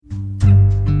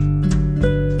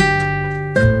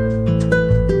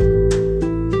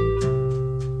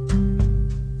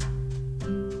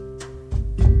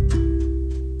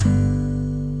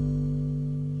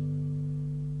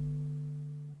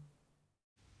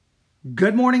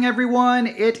Good morning, everyone.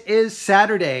 It is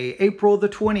Saturday, April the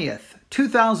 20th,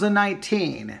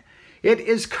 2019. It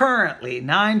is currently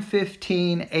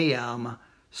 9:15 a.m.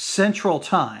 Central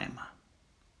Time.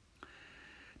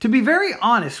 To be very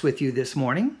honest with you this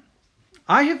morning,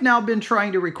 I have now been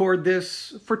trying to record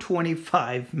this for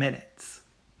 25 minutes.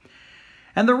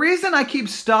 And the reason I keep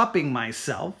stopping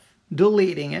myself,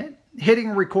 deleting it,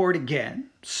 hitting record again,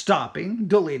 stopping,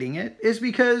 deleting it, is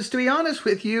because, to be honest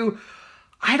with you,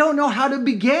 I don't know how to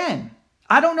begin.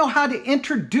 I don't know how to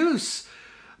introduce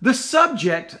the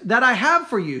subject that I have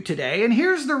for you today. And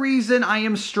here's the reason I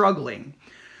am struggling.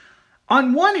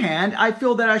 On one hand, I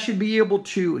feel that I should be able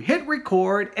to hit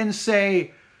record and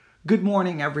say, "Good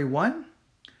morning, everyone.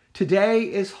 Today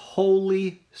is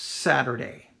Holy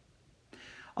Saturday,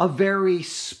 a very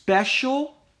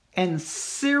special and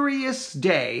serious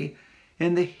day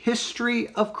in the history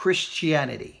of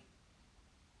Christianity."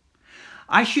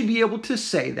 I should be able to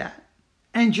say that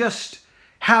and just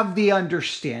have the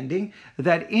understanding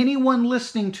that anyone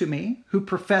listening to me who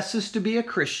professes to be a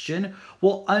Christian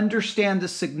will understand the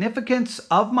significance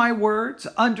of my words,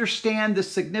 understand the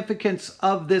significance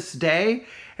of this day,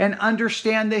 and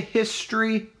understand the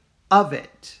history of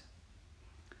it.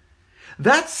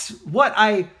 That's what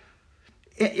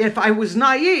if I was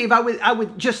naive, I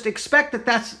would just expect that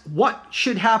that's what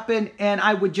should happen, and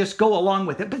I would just go along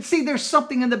with it. But see, there's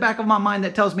something in the back of my mind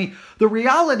that tells me the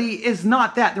reality is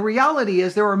not that. The reality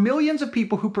is there are millions of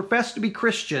people who profess to be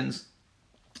Christians.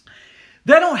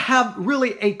 They don't have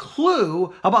really a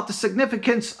clue about the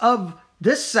significance of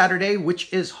this Saturday,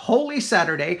 which is Holy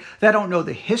Saturday. They don't know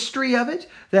the history of it.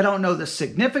 They don't know the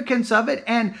significance of it.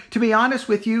 And to be honest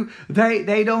with you,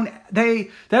 they don't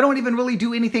even really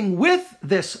do anything with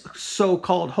this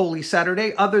so-called Holy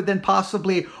Saturday other than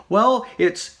possibly, well,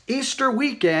 it's Easter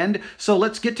weekend, so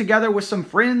let's get together with some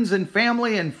friends and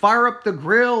family and fire up the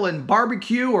grill and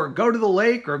barbecue, or go to the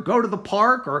lake, or go to the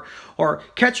park, or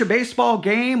catch a baseball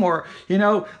game, or,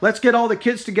 let's get all the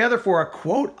kids together for a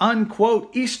quote-unquote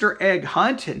Easter egg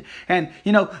hunt. And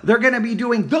they're going to be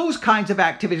doing those kinds of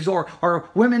activities, or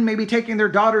women may be taking their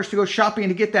daughters to go shopping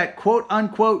to get that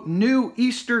quote-unquote new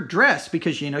Easter dress,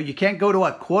 because, you can't go to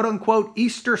a quote-unquote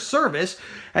Easter service.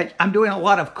 I'm doing a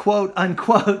lot of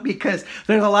quote-unquote because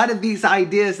there's a lot of these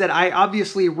ideas that I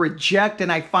obviously reject,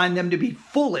 and I find them to be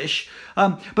foolish.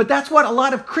 But that's what a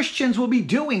lot of Christians will be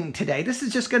doing today. This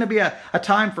is just going to be a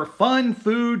time for fun,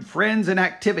 food, friends, and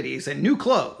activities, and new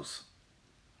clothes.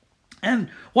 And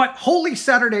what Holy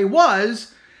Saturday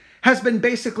has been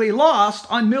basically lost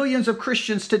on millions of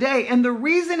Christians today. And the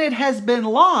reason it has been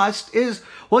lost is,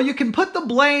 well, you can put the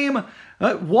blame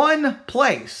at one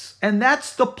place, and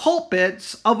that's the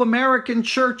pulpits of American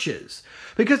churches.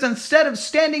 Because instead of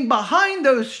standing behind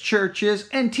those churches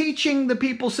and teaching the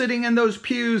people sitting in those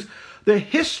pews the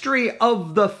history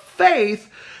of the faith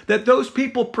that those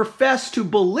people profess to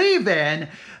believe in,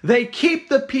 they keep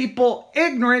the people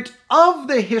ignorant of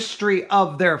the history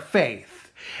of their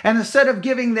faith. And instead of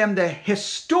giving them the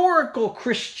historical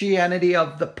Christianity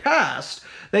of the past,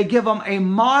 they give them a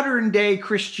modern day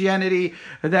Christianity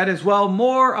that is, well,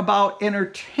 more about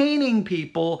entertaining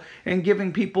people and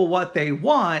giving people what they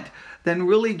want than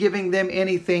really giving them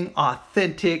anything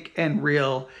authentic and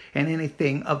real and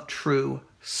anything of true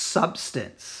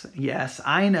substance. Yes,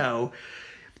 I know.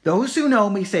 Those who know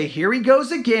me say, here he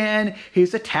goes again.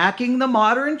 He's attacking the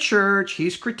modern church.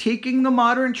 He's critiquing the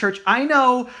modern church. I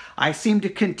know I seem to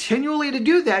continually to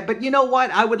do that, but you know what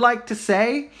I would like to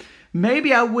say?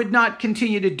 Maybe I would not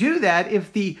continue to do that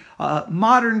if the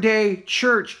modern day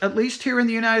church, at least here in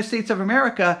the United States of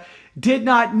America, did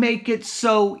not make it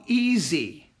so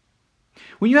easy.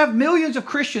 When you have millions of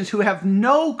Christians who have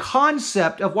no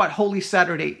concept of what Holy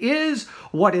Saturday is,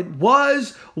 what it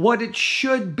was, what it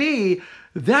should be,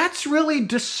 that's really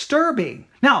disturbing.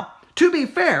 Now, to be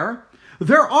fair,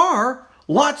 there are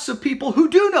lots of people who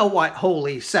do know what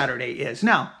Holy Saturday is.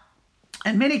 Now,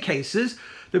 in many cases,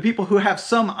 the people who have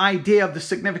some idea of the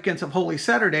significance of Holy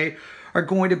Saturday are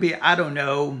going to be, I don't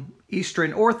know,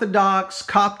 Eastern Orthodox,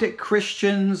 Coptic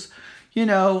Christians,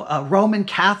 Roman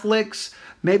Catholics,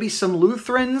 maybe some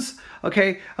Lutherans.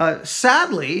 Okay,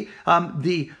 sadly,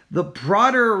 the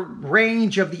broader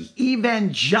range of the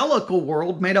evangelical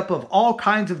world, made up of all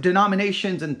kinds of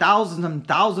denominations and thousands and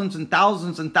thousands and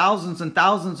thousands and thousands and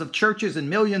thousands of churches and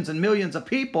millions of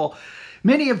people,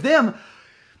 many of them,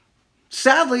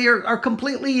 sadly, are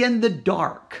completely in the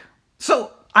dark.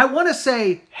 So I want to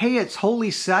say, hey, it's Holy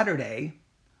Saturday.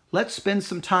 Let's spend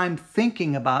some time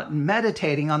thinking about and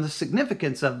meditating on the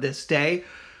significance of this day.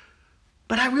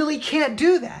 But I really can't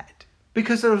do that,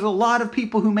 because there's a lot of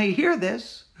people who may hear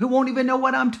this who won't even know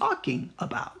what I'm talking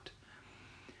about.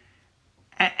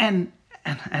 And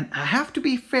I have to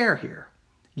be fair here.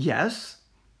 Yes,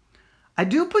 I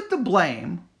do put the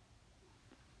blame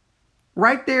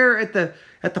right there at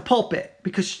the pulpit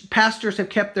because pastors have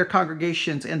kept their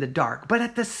congregations in the dark. But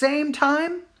at the same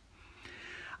time,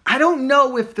 I don't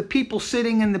know if the people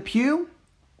sitting in the pew,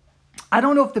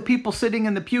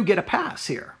 get a pass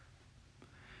here.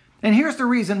 And here's the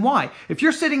reason why. If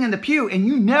you're sitting in the pew and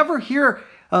you never hear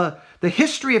the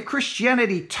history of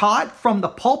Christianity taught from the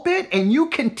pulpit, and you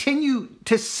continue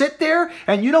to sit there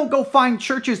and you don't go find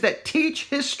churches that teach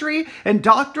history and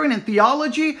doctrine and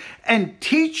theology and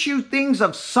teach you things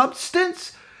of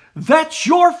substance, that's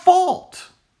your fault.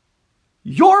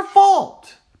 Your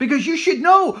fault. Because you should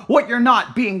know what you're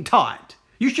not being taught.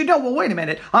 You should know, well, wait a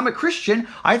minute, I'm a Christian.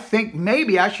 I think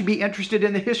maybe I should be interested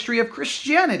in the history of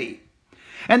Christianity.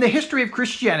 And the history of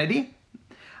Christianity,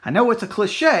 I know it's a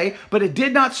cliche, but it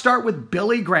did not start with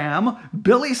Billy Graham,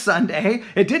 Billy Sunday.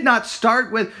 It did not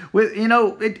start with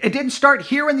it didn't start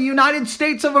here in the United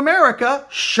States of America.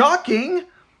 Shocking.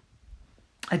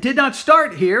 It did not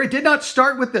start here. It did not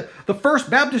start with the First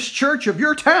Baptist Church of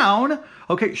your town.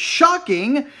 Okay,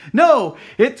 shocking. No,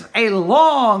 it's a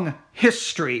long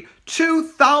history.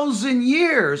 2,000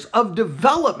 years of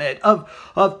development,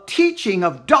 of teaching,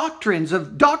 of doctrines,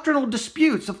 of doctrinal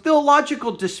disputes, of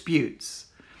theological disputes.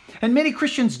 And many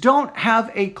Christians don't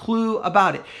have a clue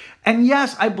about it. And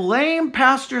yes, I blame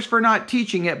pastors for not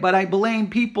teaching it, but I blame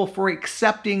people for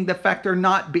accepting the fact they're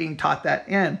not being taught that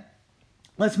in.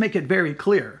 Let's make it very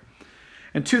clear.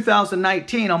 In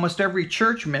 2019, almost every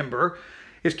church member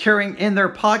is carrying in their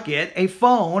pocket a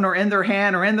phone, or in their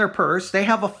hand, or in their purse. They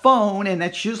have a phone, and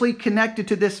that's usually connected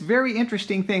to this very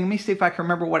interesting thing. Let me see if I can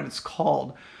remember what it's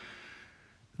called.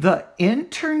 The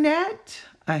internet?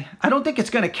 I don't think it's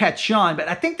going to catch on, but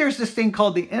I think there's this thing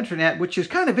called the internet, which is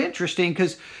kind of interesting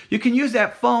because you can use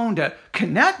that phone to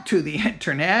connect to the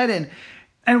internet.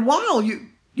 And while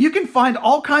you can find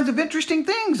all kinds of interesting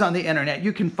things on the internet.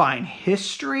 You can find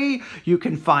history. You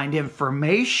can find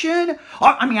information.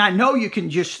 I mean, I know you can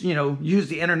just, use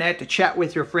the internet to chat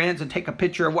with your friends and take a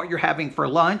picture of what you're having for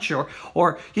lunch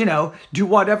or do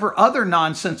whatever other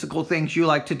nonsensical things you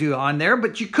like to do on there.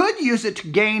 But you could use it to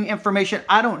gain information,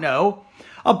 I don't know,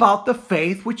 about the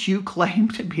faith which you claim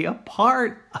to be a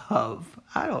part of.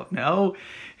 I don't know.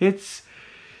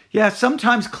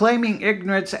 Sometimes claiming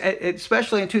ignorance,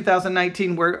 especially in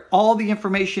 2019, where all the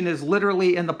information is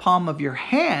literally in the palm of your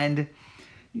hand,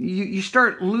 you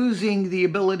start losing the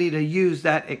ability to use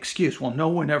that excuse. Well, no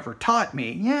one ever taught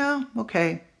me. Yeah,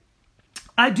 okay.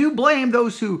 I do blame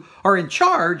those who are in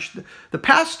charge. The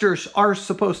pastors are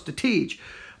supposed to teach,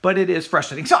 but it is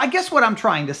frustrating. So I guess what I'm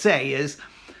trying to say is,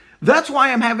 that's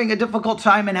why I'm having a difficult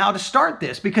time in how to start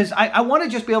this, because I want to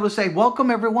just be able to say, welcome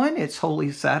everyone, it's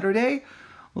Holy Saturday.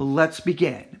 Let's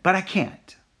begin. But I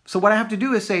can't. So what I have to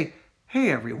do is say, hey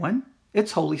everyone,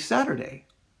 it's Holy Saturday.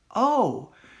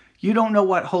 Oh, you don't know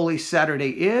what Holy Saturday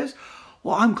is?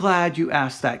 Well, I'm glad you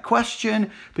asked that question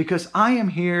because I am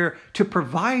here to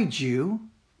provide you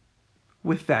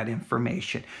with that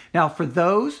information. Now, for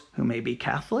those who may be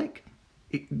Catholic,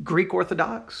 Greek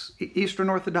Orthodox, Eastern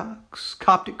Orthodox,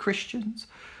 Coptic Christians,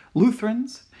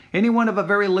 Lutherans, anyone of a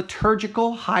very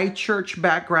liturgical, high church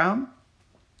background,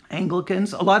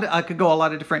 Anglicans, I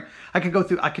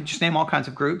could just name all kinds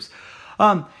of groups.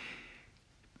 I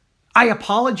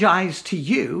apologize to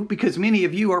you because many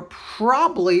of you are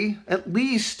probably at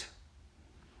least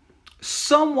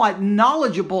somewhat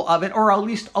knowledgeable of it, or at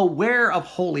least aware of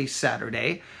Holy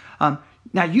Saturday.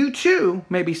 Now you too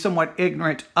may be somewhat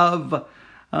ignorant of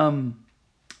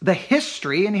the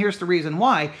history, and here's the reason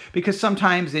why. Because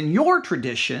sometimes in your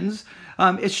traditions,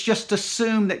 it's just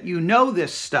assumed that you know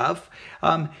this stuff,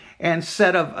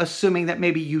 instead of assuming that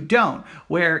maybe you don't.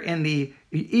 Where in the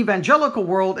evangelical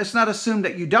world, it's not assumed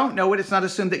that you don't know it. It's not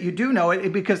assumed that you do know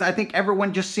it, because I think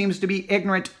everyone just seems to be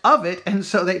ignorant of it. And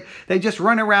so they just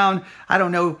run around, I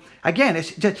don't know. Again,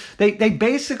 it's just, they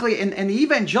basically, in the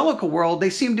evangelical world, they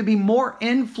seem to be more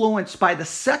influenced by the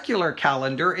secular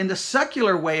calendar and the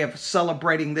secular way of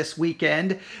celebrating this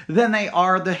weekend than they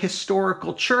are the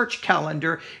historical church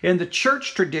calendar and the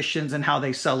church traditions and how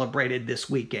they celebrated this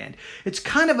weekend. It's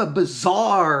kind of a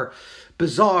bizarre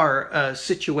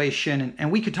situation,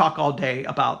 and we could talk all day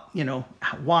about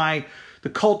why the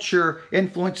culture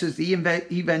influences the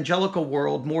evangelical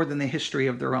world more than the history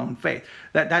of their own faith.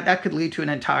 That could lead to an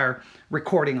entire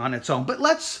recording on its own. But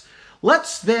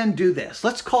let's then do this.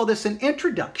 Let's call this an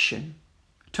introduction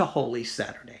to Holy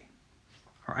Saturday.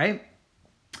 All right?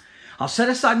 I'll set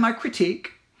aside my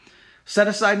critique, set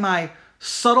aside my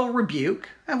subtle rebuke.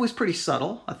 That was pretty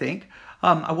subtle, I think.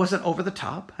 I wasn't over the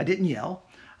top. I didn't yell.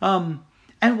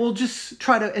 and we'll just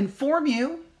try to inform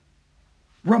you,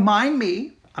 remind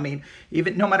me. I mean,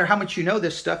 even no matter how much you know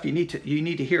this stuff, you need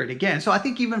to hear it again. So I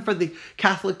think even for the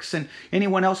Catholics and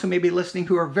anyone else who may be listening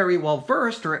who are very well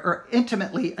versed or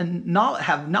intimately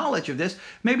have knowledge of this,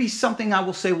 maybe something I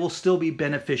will say will still be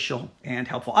beneficial and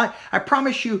helpful. I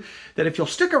promise you that if you'll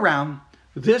stick around,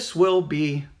 this will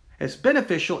be as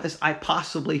beneficial as I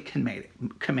possibly can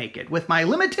make it. With my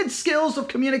limited skills of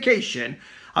communication,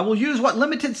 I will use what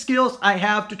limited skills I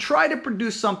have to try to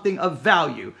produce something of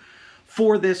value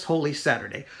for this Holy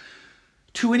Saturday.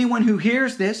 To anyone who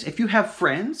hears this, if you have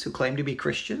friends who claim to be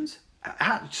Christians,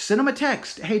 send them a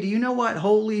text. Hey, do you know what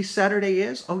Holy Saturday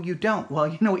is? Oh, you don't? Well,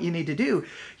 you know what you need to do.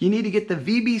 You need to get the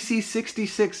VBC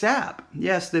 66 app.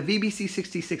 Yes, the VBC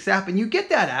 66 app. And you get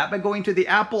that app by going to the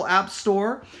Apple App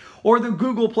Store or the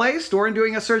Google Play Store and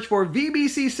doing a search for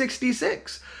VBC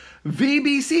 66.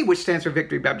 VBC, which stands for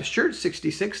Victory Baptist Church.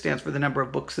 66 stands for the number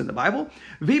of books in the Bible.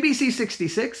 VBC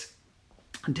 66.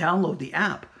 Download the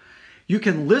app. You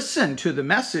can listen to the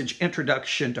message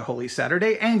Introduction to Holy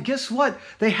Saturday, and guess what?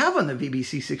 They have on the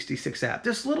VBC 66 app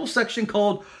this little section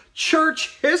called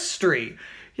Church History.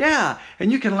 Yeah,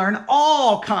 and you can learn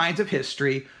all kinds of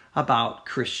history about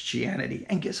Christianity.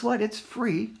 And guess what? It's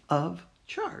free of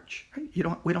charge. Right?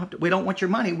 We don't want your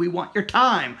money. We want your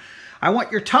time. I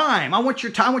want your time. I want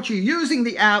your time. I want you using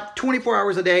the app 24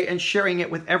 hours a day and sharing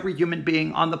it with every human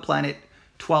being on the planet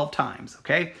 12 times,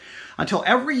 okay? Until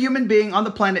every human being on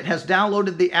the planet has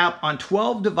downloaded the app on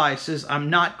 12 devices,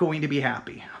 I'm not going to be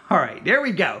happy. All right, there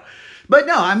we go. But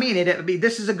no, I mean,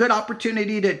 this is a good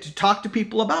opportunity to talk to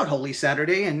people about Holy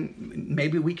Saturday, and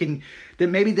maybe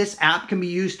maybe this app can be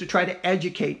used to try to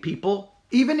educate people,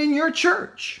 even in your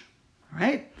church,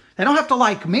 right? They don't have to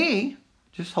like me,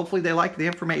 just hopefully they like the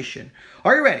information.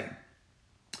 Are you ready?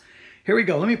 Here we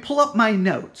go. Let me pull up my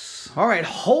notes. All right,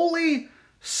 Holy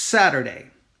Saturday.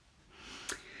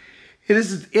 It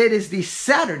is the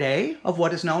Saturday of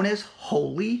what is known as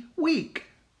Holy Week.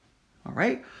 All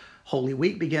right. Holy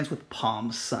Week begins with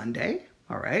Palm Sunday.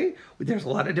 All right. There's a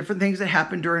lot of different things that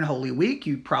happen during Holy Week.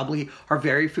 You probably are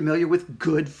very familiar with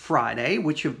Good Friday,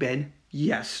 which have been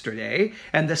yesterday,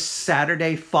 and the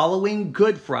Saturday following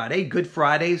Good Friday. Good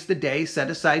Friday is the day set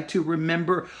aside to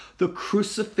remember the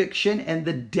crucifixion and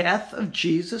the death of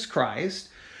Jesus Christ.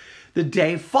 The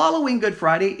day following Good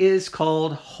Friday is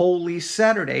called Holy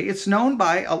Saturday. It's known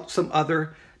by some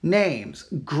other names.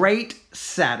 Great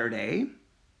Saturday,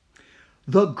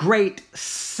 the Great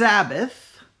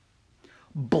Sabbath,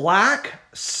 Black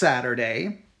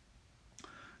Saturday,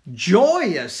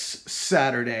 Joyous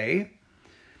Saturday,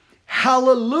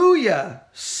 Hallelujah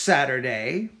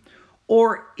Saturday,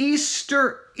 or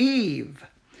Easter Eve.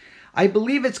 I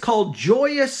believe it's called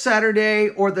Joyous Saturday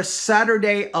or the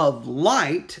Saturday of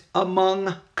Light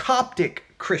among Coptic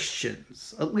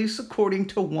Christians, at least according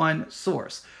to one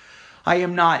source. I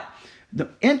am not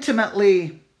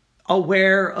intimately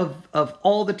aware of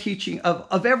all the teaching,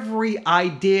 of every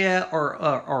idea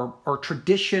or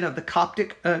tradition of the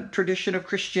Coptic tradition of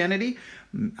Christianity.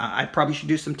 I probably should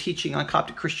do some teaching on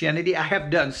Coptic Christianity. I have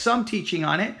done some teaching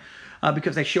on it.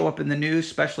 Because they show up in the news,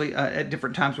 especially at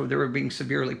different times where they were being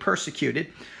severely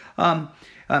persecuted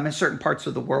in certain parts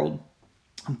of the world.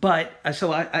 But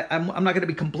so I'm not going to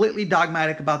be completely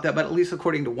dogmatic about that, but at least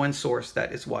according to one source,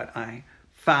 that is what I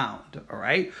found. All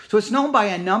right. So it's known by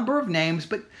a number of names,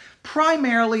 but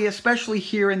primarily, especially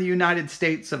here in the United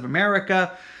States of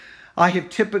America, I have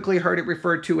typically heard it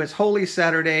referred to as Holy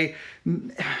Saturday,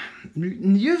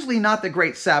 usually not the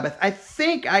Great Sabbath. I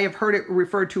think I have heard it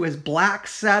referred to as Black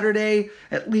Saturday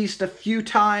at least a few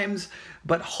times,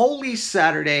 but Holy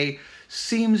Saturday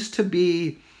seems to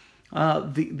be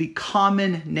the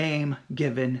common name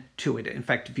given to it. In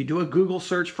fact, if you do a Google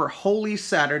search for Holy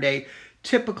Saturday,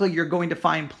 typically you're going to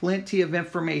find plenty of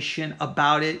information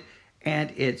about it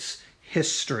and its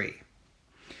history.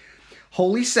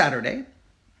 Holy Saturday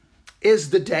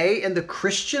is the day in the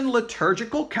Christian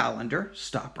liturgical calendar.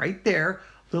 Stop right there.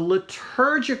 The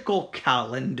liturgical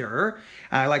calendar.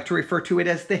 I like to refer to it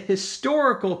as the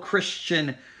historical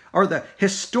Christian or the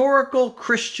historical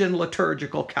Christian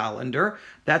liturgical calendar.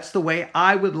 That's the way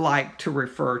I would like to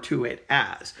refer to it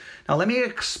as. Now let me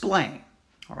explain.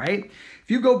 All right.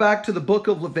 If you go back to the book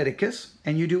of Leviticus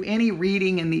and you do any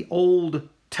reading in the Old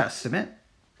Testament,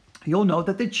 you'll know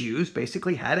that the Jews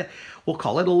basically had, we'll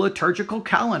call it a liturgical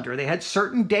calendar. They had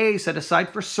certain days set aside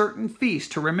for certain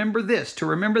feasts, to remember this, to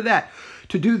remember that,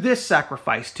 to do this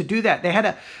sacrifice, to do that. They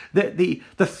had the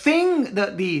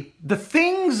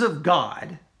things of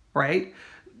God, right?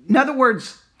 In other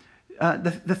words,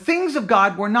 the things of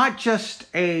God were not just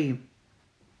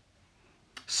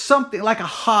something like a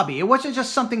hobby. It wasn't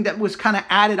just something that was kind of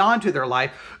added onto their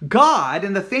life. God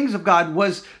and the things of God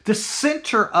was the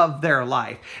center of their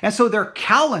life. And so their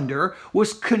calendar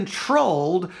was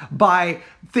controlled by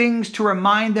things to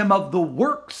remind them of the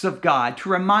works of God, to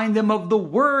remind them of the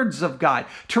words of God,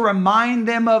 to remind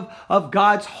them of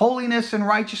God's holiness and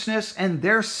righteousness and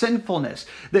their sinfulness.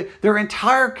 Their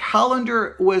entire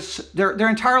calendar was, their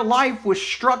entire life was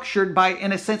structured by,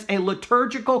 in a sense, a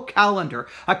liturgical calendar,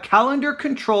 a calendar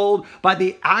controlled by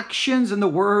the actions and the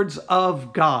words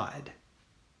of God.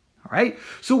 All right.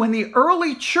 So when the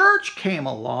early church came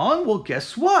along, well,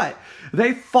 guess what?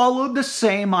 They followed the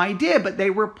same idea, but they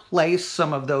replaced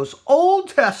some of those Old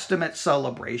Testament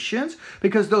celebrations,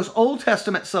 because those Old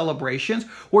Testament celebrations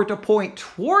were to point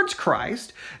towards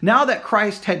Christ. Now that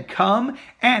Christ had come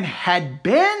and had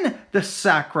been the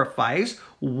sacrifice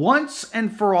once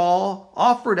and for all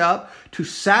offered up to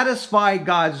satisfy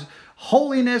God's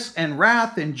holiness and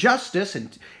wrath and justice,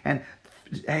 and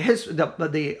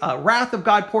the wrath of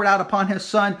God poured out upon his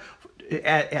Son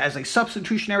as a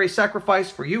substitutionary sacrifice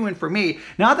for you and for me.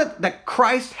 Now that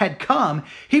Christ had come,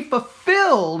 he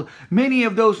fulfilled many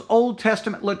of those Old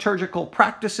Testament liturgical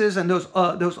practices and those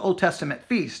Old Testament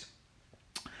feasts.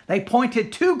 They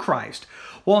pointed to Christ.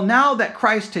 Well, now that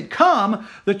Christ had come,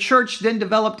 the church then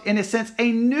developed, in a sense,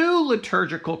 a new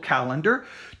liturgical calendar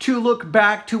to look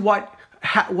back to what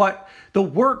the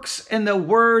works and the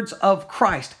words of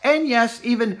Christ. And yes,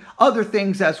 even other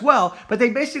things as well. But they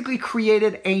basically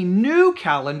created a new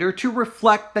calendar to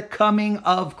reflect the coming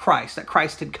of Christ. That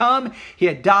Christ had come, he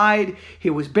had died, he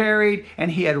was buried,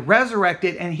 and he had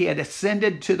resurrected, and he had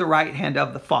ascended to the right hand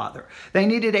of the Father. They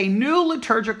needed a new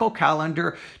liturgical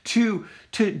calendar to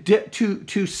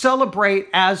celebrate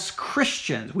as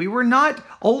Christians. We were not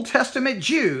Old Testament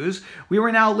Jews. We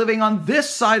were now living on this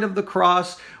side of the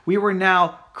cross. We were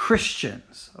now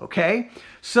Christians, okay?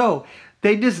 So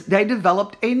they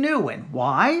developed a new one.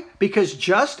 Why? Because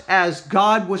just as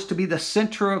God was to be the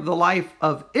center of the life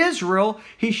of Israel,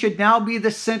 he should now be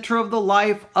the center of the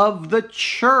life of the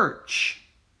church.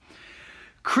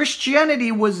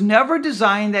 Christianity was never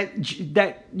designed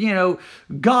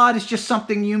that God is just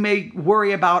something you may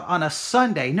worry about on a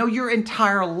Sunday. No, your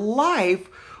entire life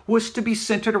was to be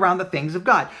centered around the things of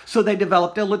God. So they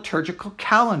developed a liturgical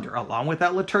calendar. Along with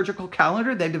that liturgical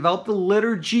calendar, they developed the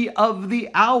liturgy of the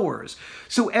hours.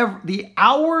 So the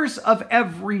hours of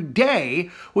every day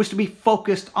was to be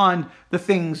focused on the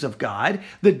things of God.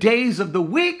 The days of the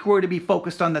week were to be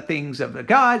focused on the things of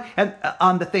God, and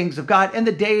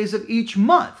the days of each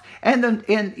month, and then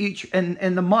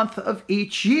in the month of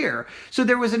each year. So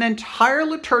there was an entire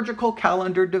liturgical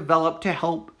calendar developed to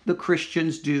help the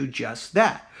Christians do just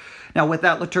that. Now, with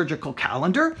that liturgical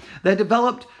calendar, they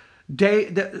developed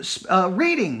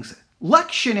readings,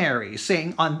 lectionaries,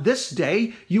 saying on this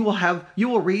day you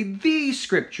will read these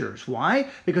scriptures. Why?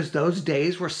 Because those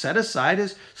days were set aside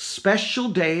as special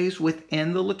days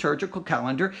within the liturgical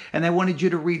calendar, and they wanted you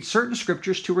to read certain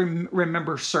scriptures to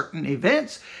remember certain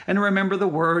events and remember the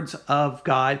words of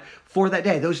God for that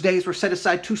day. Those days were set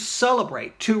aside to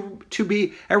celebrate, to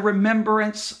be a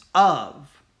remembrance of.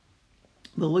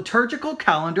 The liturgical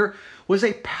calendar was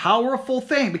a powerful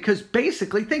thing because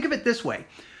basically, think of it this way.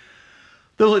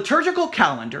 The liturgical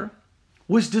calendar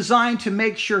was designed to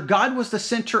make sure God was the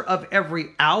center of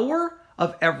every hour,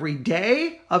 of every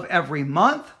day, of every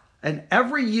month, and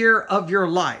every year of your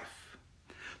life.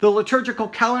 The liturgical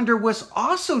calendar was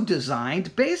also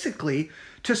designed basically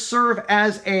to serve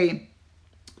as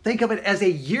think of it as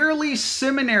a yearly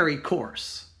seminary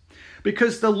course.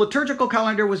 Because the liturgical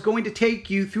calendar was going to take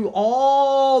you through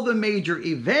all the major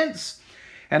events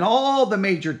and all the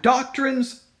major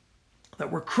doctrines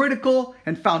that were critical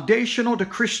and foundational to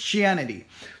Christianity.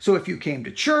 So if you came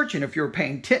to church and if you were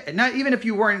paying not even if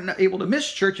you weren't able to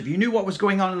miss church, if you knew what was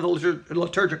going on in the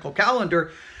liturgical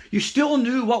calendar, you still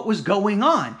knew what was going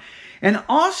on. And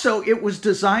also it was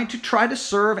designed to try to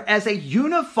serve as a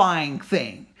unifying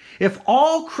thing. If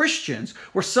all Christians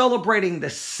were celebrating the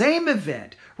same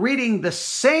event, reading the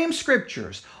same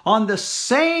scriptures on the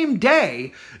same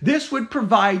day, this would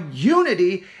provide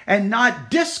unity and not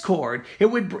discord. It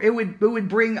would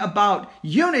bring about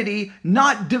unity,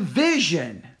 not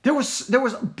division. There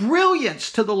was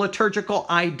brilliance to the liturgical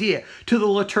idea, to the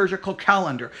liturgical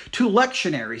calendar, to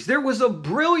lectionaries. There was a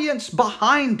brilliance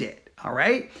behind it, all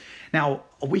right? Now,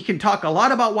 we can talk a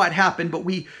lot about what happened, but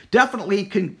we definitely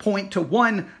can point to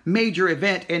one major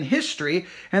event in history,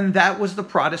 and that was the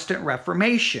Protestant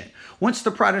Reformation. Once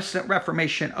the Protestant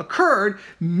Reformation occurred,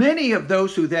 many of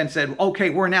those who then said, okay,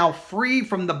 we're now free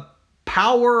from the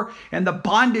power and the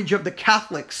bondage of the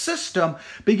Catholic system,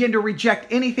 begin to reject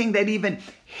anything that even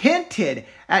hinted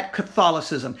at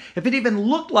Catholicism. If it even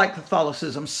looked like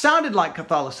Catholicism, sounded like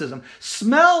Catholicism,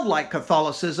 smelled like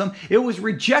Catholicism, it was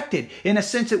rejected. In a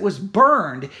sense, it was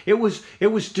burned. It was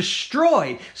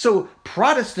destroyed. So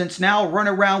Protestants now run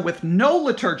around with no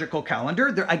liturgical calendar.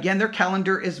 Again, their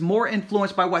calendar is more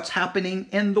influenced by what's happening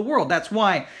in the world. That's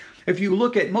why if you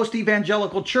look at most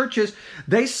evangelical churches,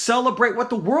 they celebrate what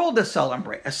the world does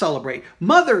celebrate.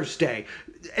 Mother's Day.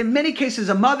 In many cases,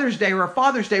 a Mother's Day or a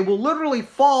Father's Day will literally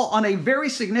fall on a very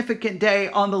significant day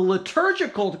on the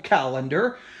liturgical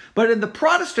calendar. But in the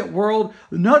Protestant world,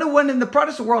 no one in the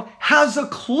Protestant world has a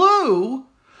clue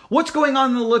what's going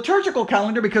on in the liturgical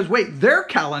calendar because, wait, their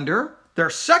calendar, their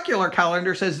secular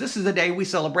calendar says this is the day we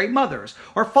celebrate mothers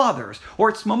or fathers, or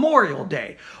it's Memorial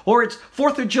Day, or it's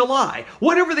 4th of July.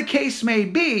 Whatever the case may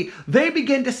be, they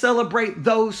begin to celebrate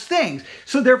those things.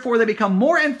 So therefore, they become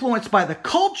more influenced by the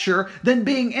culture than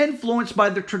being influenced by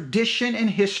the tradition and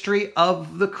history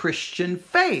of the Christian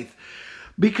faith.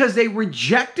 Because they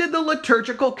rejected the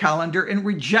liturgical calendar and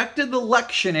rejected the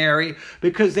lectionary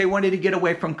because they wanted to get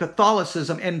away from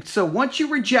Catholicism. And so once you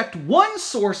reject one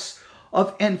source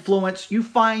of influence, you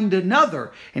find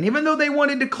another. And even though they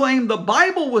wanted to claim the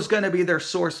Bible was going to be their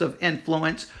source of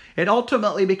influence, it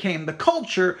ultimately became the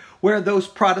culture where those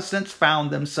Protestants found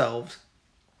themselves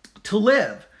to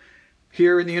live.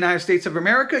 Here in the United States of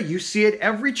America, you see it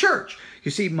every church.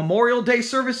 You see Memorial Day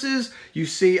services. You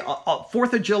see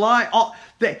 4th of July.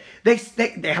 They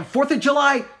have 4th of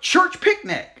July church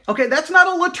picnic. Okay, that's not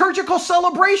a liturgical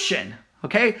celebration.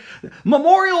 Okay,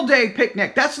 Memorial Day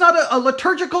picnic. That's not a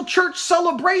liturgical church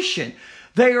celebration.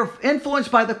 They are influenced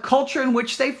by the culture in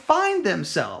which they find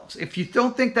themselves. If you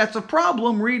don't think that's a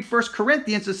problem, read 1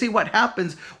 Corinthians to see what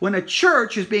happens when a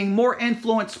church is being more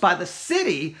influenced by the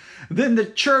city than the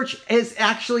church is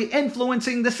actually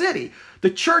influencing the city.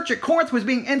 The church at Corinth was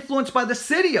being influenced by the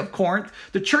city of Corinth.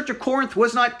 The church of Corinth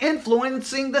was not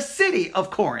influencing the city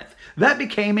of Corinth. That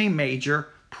became a major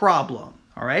problem,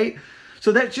 all right?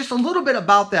 So that's just a little bit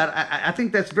about that. I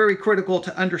think that's very critical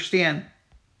to understand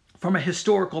from a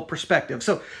historical perspective.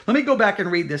 So let me go back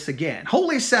and read this again.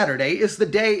 Holy Saturday is the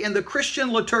day in the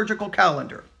Christian liturgical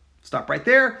calendar. Stop right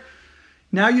there.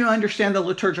 Now you understand the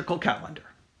liturgical calendar.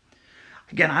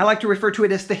 Again, I like to refer to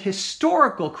it as the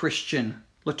historical Christian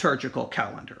liturgical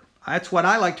calendar. That's what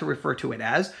I like to refer to it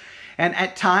as. And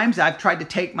at times I've tried to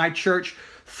take my church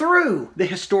through the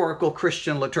historical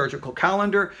Christian liturgical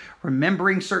calendar,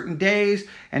 remembering certain days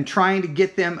and trying to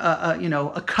get them,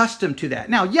 accustomed to that.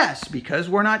 Now, yes, because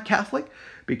we're not Catholic,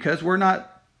 because we're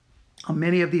not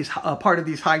many of these part of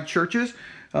these high churches,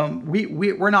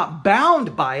 we're not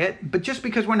bound by it. But just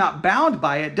because we're not bound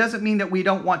by it doesn't mean that we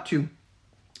don't want to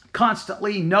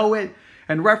constantly know it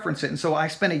and reference it. And so I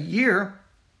spent a year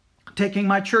taking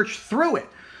my church through it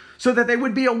so that they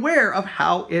would be aware of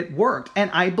how it worked.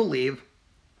 And I believe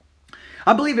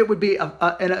it would be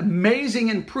an amazing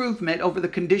improvement over the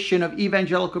condition of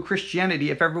evangelical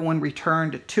Christianity if everyone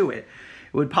returned to it.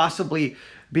 It would possibly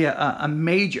be a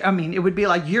major, it would be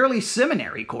like yearly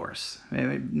seminary course,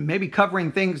 maybe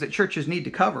covering things that churches need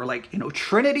to cover, like,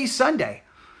 Trinity Sunday.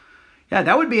 Yeah,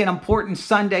 that would be an important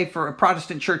Sunday for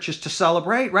Protestant churches to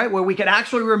celebrate, right? Where we could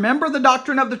actually remember the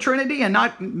doctrine of the Trinity and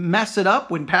not mess it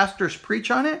up when pastors preach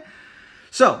on it.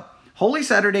 So, Holy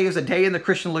Saturday is a day in the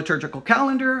Christian liturgical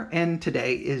calendar, and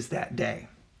today is that day.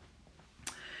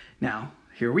 Now,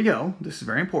 here we go. This is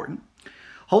very important.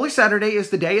 Holy Saturday is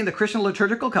the day in the Christian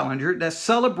liturgical calendar that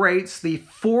celebrates the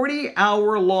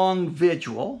 40-hour-long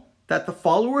vigil that the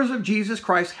followers of Jesus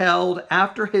Christ held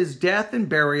after his death and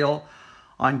burial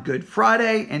on Good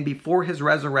Friday and before his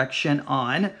resurrection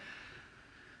on...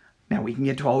 Now, we can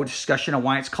get into a whole discussion on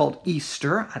why it's called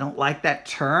Easter. I don't like that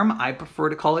term. I prefer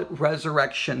to call it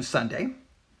Resurrection Sunday.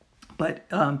 But,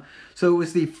 so it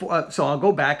was so I'll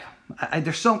go back.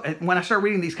 When I start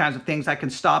reading these kinds of things, I can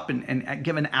stop and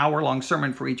give an hour-long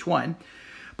sermon for each one.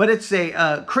 But it's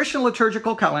a Christian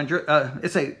liturgical calendar.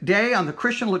 It's a day on the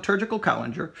Christian liturgical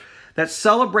calendar that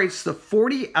celebrates the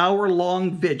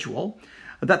 40-hour-long vigil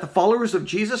that the followers of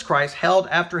Jesus Christ held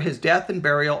after his death and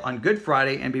burial on Good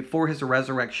Friday and before his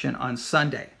resurrection on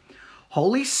Sunday.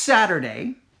 Holy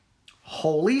Saturday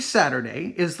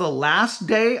is the last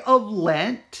day of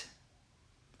Lent.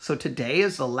 So today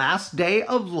is the last day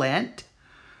of Lent,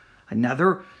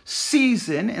 another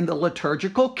season in the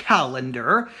liturgical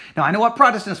calendar. Now, I know what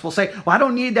Protestants will say, well, I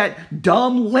don't need that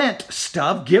dumb Lent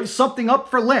stuff. Give something up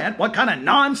for Lent. What kind of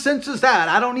nonsense is that?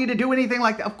 I don't need to do anything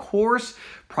like that. Of course,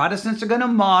 Protestants are going to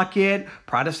mock it.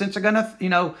 Protestants are going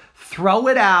to, throw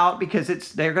it out because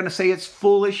they're going to say it's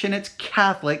foolish and it's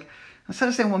Catholic. Instead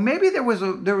of saying, well, maybe there was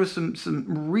some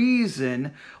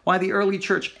reason why the early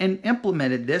church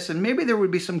implemented this, and maybe there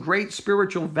would be some great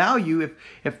spiritual value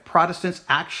if Protestants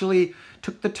actually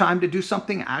took the time to do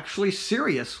something actually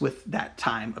serious with that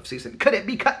time of season. Can it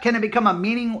become a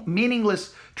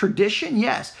meaningless tradition?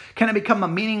 Yes. Can it become a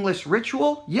meaningless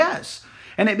ritual? Yes.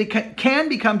 And it can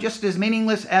become just as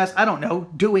meaningless as, I don't know,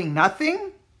 doing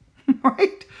nothing,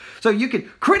 right? So you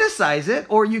could criticize it,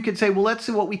 or you could say, well, let's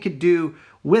see what we could do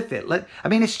with it.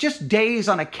 It's just days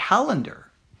on a calendar.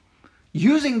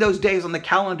 Using those days on the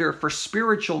calendar for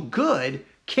spiritual good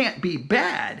can't be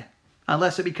bad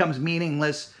unless it becomes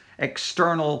meaningless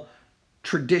external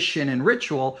tradition and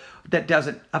ritual that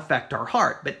doesn't affect our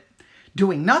heart. But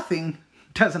doing nothing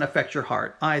doesn't affect your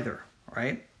heart either,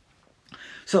 right?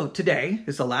 So today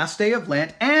is the last day of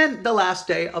Lent and the last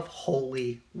day of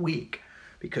Holy Week,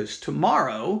 because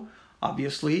tomorrow,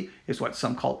 obviously, is what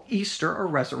some call Easter or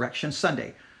Resurrection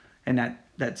Sunday. And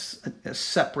that's a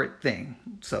separate thing.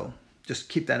 So just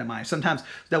keep that in mind. Sometimes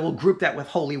that will group that with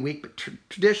Holy Week, but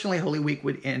traditionally Holy Week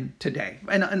would end today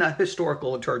in a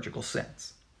historical liturgical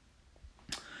sense.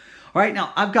 All right,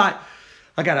 now I got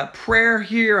a prayer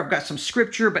here. I've got some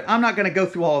scripture, but I'm not going to go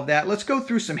through all of that. Let's go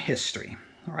through some history,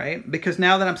 all right? Because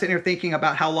now that I'm sitting here thinking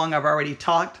about how long I've already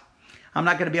talked, I'm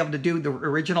not going to be able to do the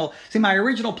original. See, my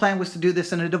original plan was to do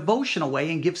this in a devotional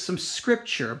way and give some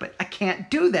scripture, but I can't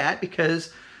do that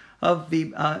because of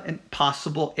the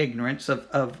possible ignorance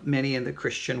of many in the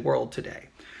Christian world today.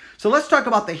 So let's talk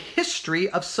about the history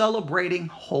of celebrating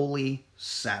Holy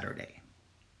Saturday.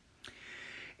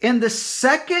 In the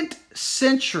 2nd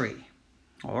century,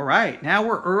 all right, now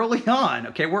we're early on,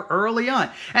 okay, we're early on.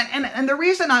 And the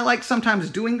reason I like sometimes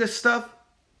doing this stuff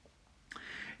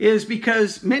is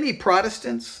because many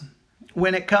Protestants,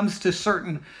 when it comes to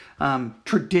certain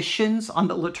traditions on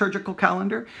the liturgical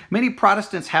calendar, many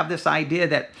Protestants have this idea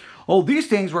that, oh, these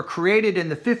things were created in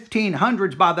the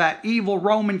 1500s by that evil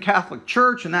Roman Catholic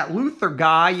Church, and that Luther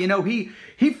guy, you know, he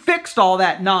fixed all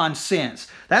that nonsense.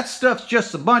 That stuff's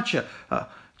just a bunch of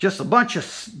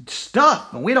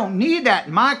stuff, and we don't need that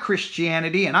in my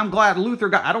Christianity. And I'm glad Luther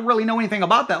guy. I don't really know anything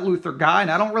about that Luther guy,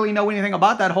 and I don't really know anything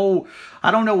about that whole.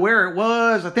 I don't know where it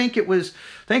was. I think it was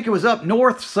up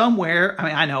north somewhere. I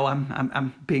mean, I know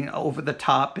I'm being over the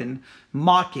top and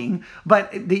mocking,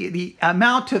 but the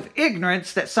amount of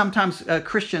ignorance that sometimes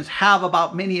Christians have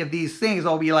about many of these things,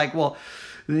 I'll be like, well,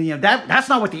 you know, that's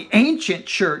not what the ancient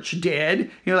church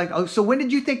did. You're like, oh, so when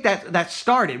did you think that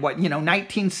started? What,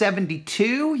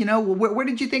 1972? Where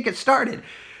did you think it started?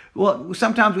 Well,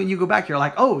 sometimes when you go back, you're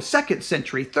like, oh, 2nd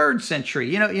century, 3rd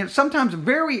century. Sometimes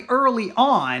very early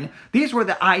on, these were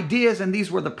the ideas and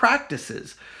these were the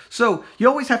practices. So you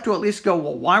always have to at least go,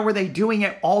 well, why were they doing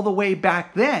it all the way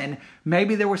back then?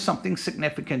 Maybe there was something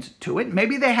significant to it.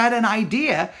 Maybe they had an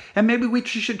idea, and maybe we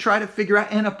should try to figure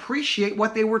out and appreciate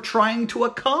what they were trying to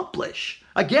accomplish.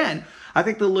 Again, I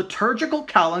think the liturgical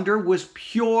calendar was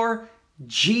pure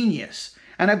genius.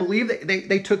 And I believe that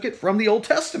they took it from the Old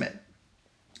Testament.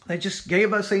 They just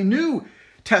gave us a New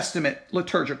Testament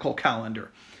liturgical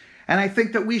calendar. And I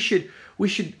think that we should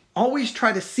always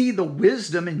try to see the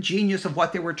wisdom and genius of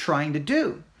what they were trying to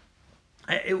do.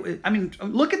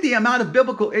 Look at the amount of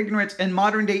biblical ignorance in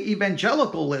modern day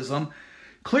evangelicalism.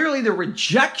 Clearly, the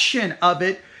rejection of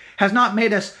it has not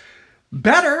made us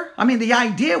better. The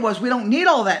idea was we don't need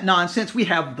all that nonsense. We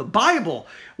have the Bible.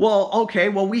 Well, okay,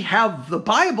 we have the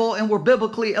Bible and we're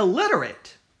biblically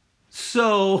illiterate.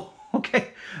 So, okay,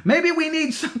 maybe we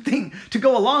need something to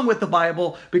go along with the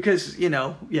Bible because,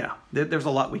 there's a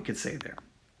lot we could say there.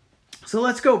 So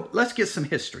let's get some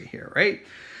history here, right?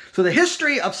 So the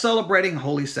history of celebrating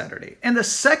Holy Saturday. In the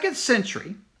 2nd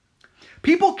century,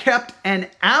 people kept an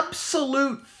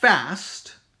absolute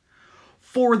fast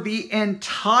for the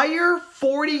entire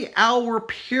 40-hour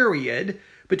period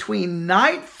between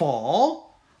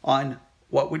nightfall on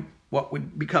what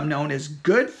would become known as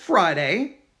Good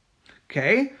Friday,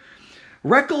 okay,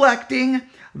 recollecting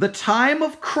the time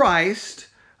of Christ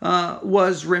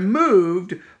was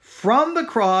removed from the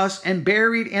cross and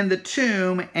buried in the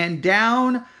tomb, and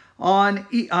down on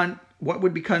what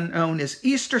would become known as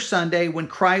Easter Sunday when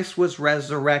Christ was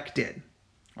resurrected.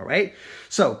 All right.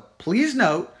 So please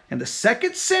note, in the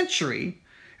 2nd century,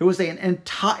 it was an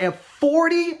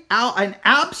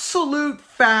absolute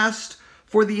fast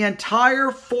for the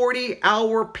entire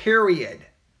 40-hour period.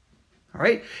 All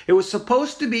right. It was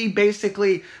supposed to be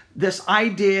basically this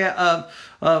idea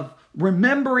of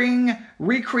remembering,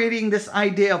 recreating this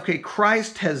idea of, okay,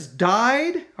 Christ has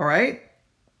died. All right.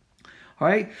 All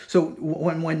right. So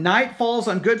when night falls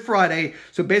on Good Friday,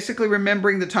 so basically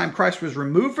remembering the time Christ was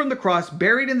removed from the cross,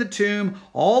 buried in the tomb,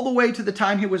 all the way to the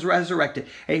time he was resurrected.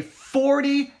 A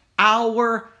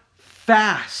 40-hour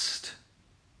fast.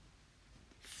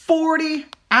 40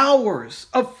 hours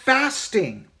of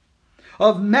fasting,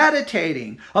 of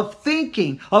meditating, of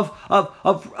thinking,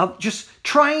 of just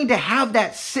trying to have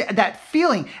that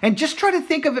feeling. And just try to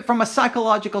think of it from a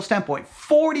psychological standpoint.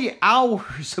 40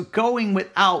 hours of going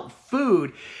without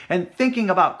food and thinking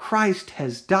about Christ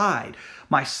has died.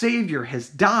 My Savior has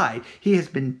died. He has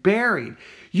been buried.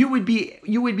 You would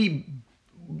be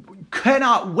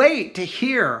cannot wait to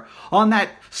hear on that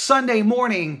Sunday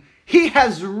morning, he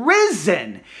has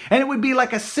risen. And it would be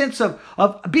like a sense of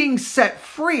being set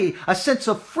free, a sense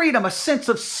of freedom, a sense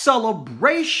of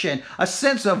celebration, a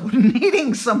sense of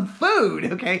needing some food,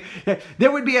 okay?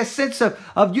 There would be a sense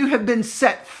of you have been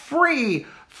set free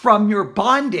from your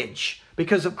bondage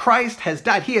because of Christ has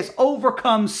died. He has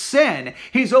overcome sin.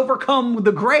 He's overcome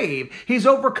the grave. He's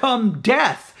overcome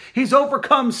death. He's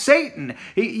overcome Satan.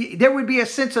 There would be a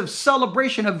sense of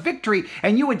celebration, of victory,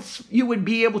 and you would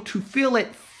be able to feel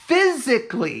it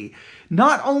physically,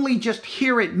 not only just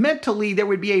hear it mentally. There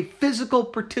would be a physical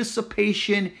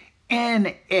participation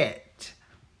in it.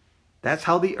 That's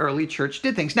how the early church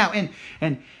did things. Now,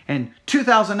 in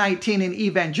 2019 in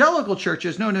evangelical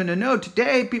churches, no.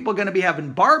 Today, people are going to be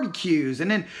having barbecues.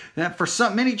 And then for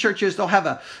many churches, they'll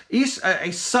have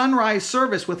a sunrise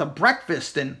service with a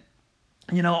breakfast. And,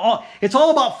 it's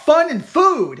all about fun and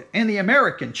food in the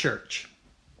American church.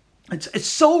 It's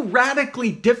so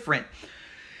radically different.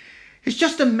 It's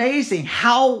just amazing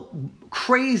how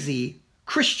crazy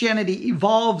Christianity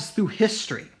evolves through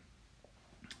history.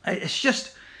 It's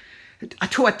just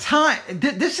to a time.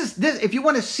 This if you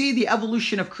want to see the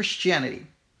evolution of Christianity,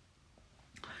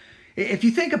 if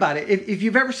you think about it, if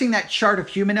you've ever seen that chart of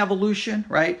human evolution,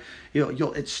 right?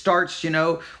 It starts,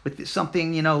 with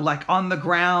something, like on the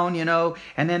ground,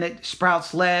 and then it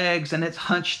sprouts legs and it's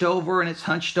hunched over and it's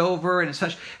hunched over and it's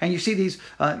hunched. And you see these,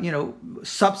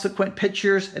 subsequent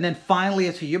pictures. And then finally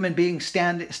it's a human being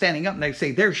standing up, and they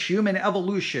say there's human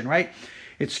evolution, right?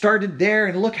 It started there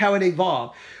and look how it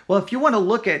evolved. Well, if you want to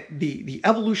look at the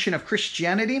evolution of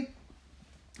Christianity,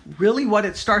 really what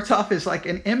it starts off is like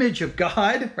an image of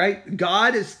God, right?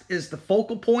 God is the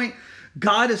focal point.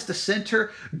 God is the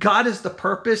center. God is the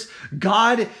purpose.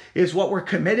 God is what we're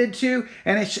committed to.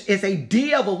 And it's a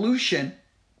de-evolution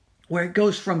where it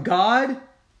goes from God,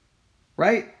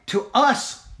 right, to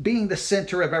us being the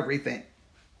center of everything.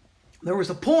 There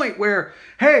was a point where,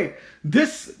 hey,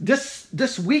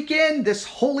 this weekend, this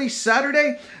Holy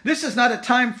Saturday, this is not a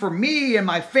time for me and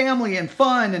my family and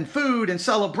fun and food and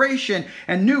celebration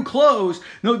and new clothes.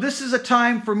 No, this is a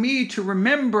time for me to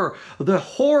remember the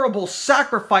horrible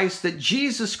sacrifice that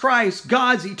Jesus Christ,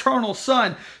 God's eternal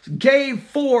Son, gave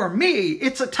for me.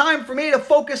 It's a time for me to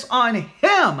focus on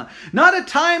Him, not a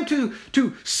time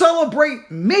to celebrate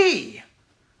me.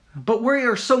 But we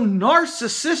are so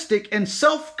narcissistic and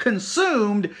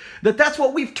self-consumed that that's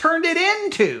what we've turned it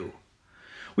into.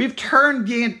 We've turned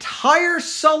the entire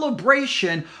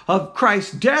celebration of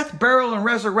Christ's death, burial, and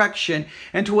resurrection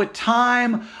into a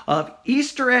time of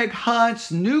Easter egg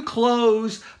hunts, new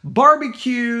clothes,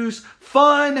 barbecues,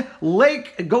 fun,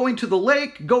 going to the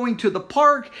lake, going to the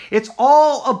park. It's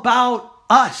all about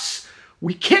us.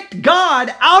 We kicked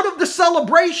God out of the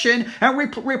celebration and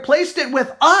replaced it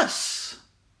with us.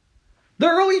 The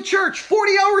early church,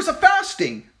 40 hours of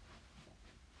fasting.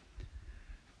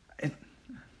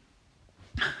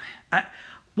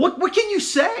 What can you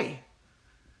say?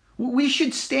 We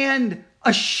should stand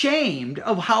ashamed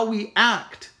of how we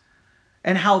act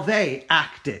and how they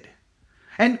acted.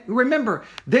 And remember,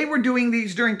 they were doing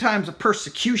these during times of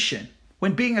persecution,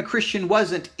 when being a Christian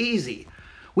wasn't easy.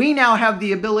 We now have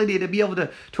the ability to be able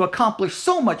to accomplish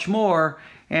so much more,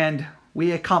 and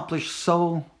we accomplish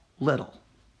so little.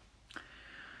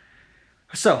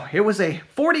 So it was a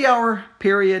 40-hour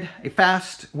period, a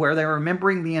fast, where they're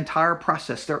remembering the entire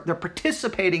process. They're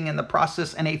participating in the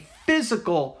process in a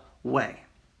physical way.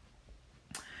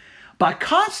 By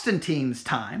Constantine's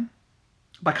time,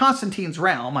 by Constantine's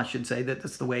realm, I should say,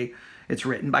 that's the way it's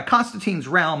written. By Constantine's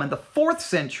realm in the 4th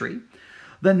century,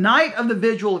 the night of the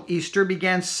vigil of Easter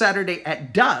began Saturday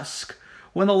at dusk,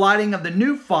 when the lighting of the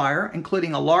new fire,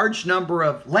 including a large number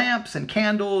of lamps and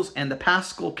candles and the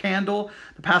Paschal candle.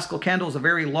 The Paschal candle is a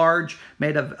very large,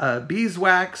 made of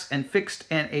beeswax and fixed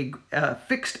in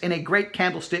a great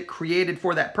candlestick created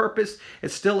for that purpose.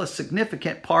 It's still a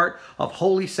significant part of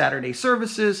Holy Saturday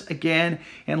services, again,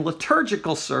 in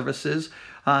liturgical services,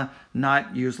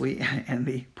 not usually in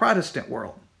the Protestant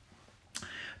world.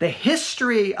 The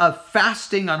history of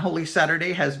fasting on Holy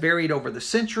Saturday has varied over the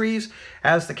centuries,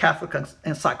 as the Catholic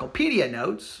Encyclopedia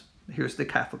notes. Here's the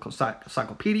Catholic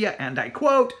Encyclopedia, and I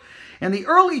quote, "In the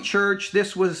early church,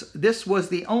 this was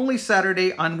the only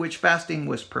Saturday on which fasting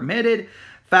was permitted.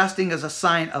 Fasting is a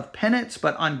sign of penance,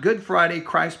 but on Good Friday,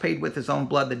 Christ paid with his own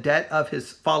blood the debt of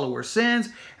his followers' sins,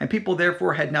 and people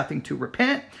therefore had nothing to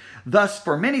repent. Thus,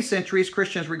 for many centuries,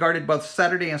 Christians regarded both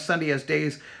Saturday and Sunday as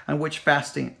days on which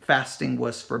fasting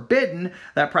was forbidden.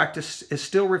 That practice is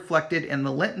still reflected in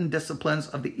the Lenten disciplines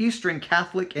of the Eastern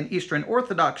Catholic and Eastern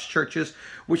Orthodox churches,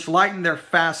 which lighten their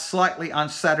fast slightly on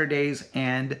Saturdays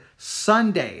and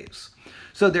Sundays."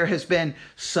 So there has been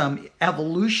some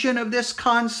evolution of this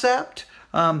concept,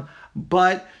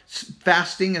 but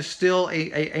fasting is still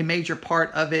a major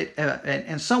part of it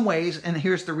in some ways, and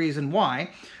here's the reason why.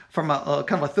 From a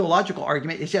kind of a theological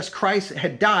argument, is yes, Christ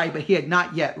had died, but he had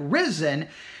not yet risen.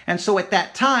 And so at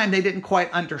that time, they didn't quite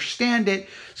understand it.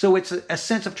 So it's a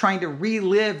sense of trying to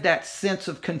relive that sense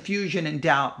of confusion and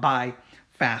doubt by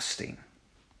fasting.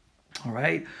 All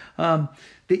right.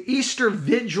 The Easter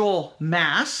Vigil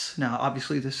Mass. Now,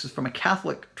 obviously, this is from a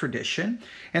Catholic tradition.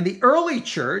 In the early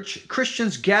church,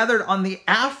 Christians gathered on the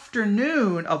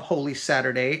afternoon of Holy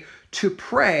Saturday to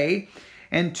pray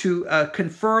and to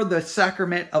confer the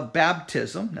sacrament of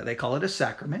baptism. Now, they call it a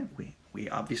sacrament. We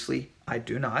obviously, I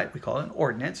do not. We call it an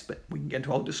ordinance, but we can get into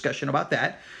a whole discussion about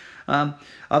that.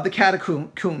 Of the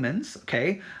catechumens,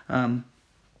 okay?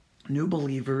 New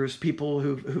believers, people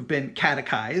who've been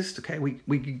catechized, okay?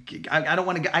 I don't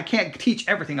want to, I can't teach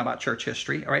everything about church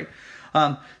history, all right?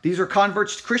 These are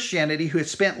converts to Christianity who had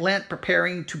spent Lent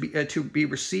preparing to be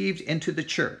received into the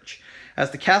church.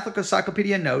 As the Catholic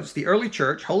Encyclopedia notes, the early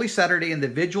church, Holy Saturday and the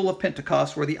Vigil of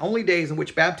Pentecost were the only days in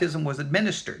which baptism was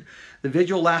administered. The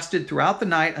vigil lasted throughout the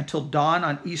night until dawn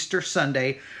on Easter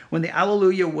Sunday, when the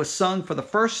Alleluia was sung for the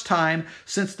first time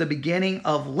since the beginning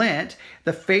of Lent.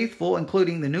 The faithful,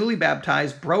 including the newly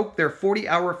baptized, broke their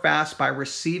 40-hour fast by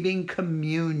receiving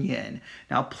communion.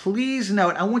 Now, please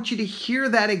note, I want you to hear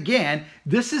that again.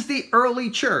 This is the early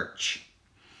church.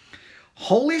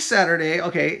 Holy Saturday,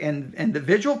 okay, and the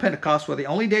Vigil of Pentecost were the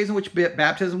only days in which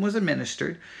baptism was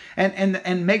administered.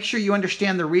 And make sure you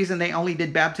understand the reason they only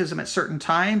did baptism at certain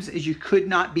times is you could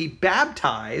not be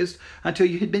baptized until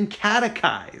you had been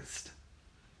catechized.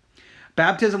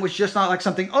 Baptism was just not like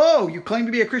something, oh, you claim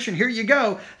to be a Christian, here you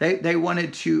go. They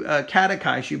wanted to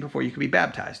catechize you before you could be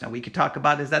baptized. Now, we could talk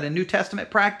about, is that a New Testament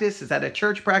practice? Is that a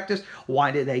church practice?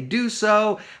 Why did they do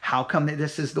so? How come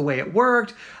this is the way it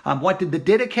worked? What did the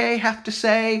Didache have to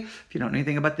say? If you don't know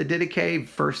anything about the Didache,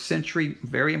 first century,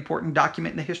 very important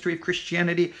document in the history of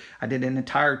Christianity. I did an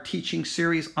entire teaching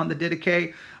series on the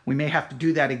Didache. We may have to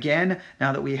do that again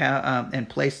now that we have, and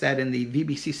place that in the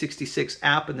VBC 66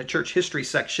 app in the church history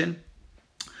section.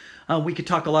 We could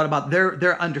talk a lot about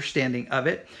their understanding of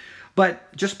it.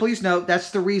 But just please note,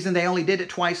 that's the reason they only did it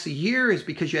twice a year, is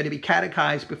because you had to be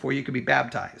catechized before you could be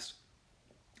baptized.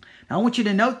 Now, I want you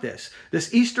to note this.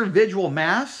 This Easter Vigil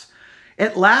Mass,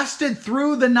 it lasted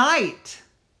through the night.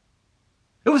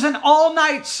 It was an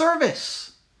all-night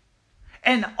service.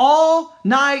 An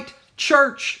all-night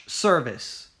church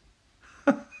service.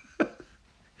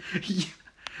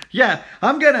 Yeah,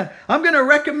 I'm gonna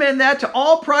recommend that to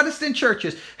all Protestant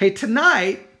churches. Hey,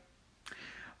 tonight,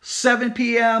 7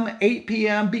 p.m., 8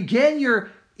 p.m., begin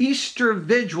your Easter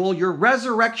Vigil, your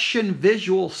resurrection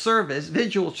vigil service.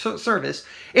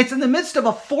 It's in the midst of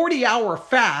a 40-hour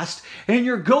fast, and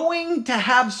you're going to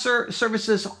have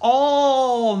services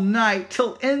all night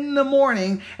till in the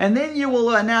morning, and then you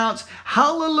will announce,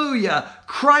 hallelujah,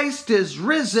 Christ is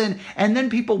risen, and then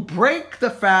people break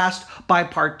the fast by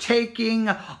partaking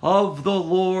of the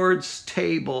Lord's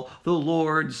table, the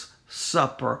Lord's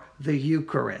Supper, the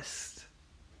Eucharist.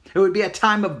 It would be a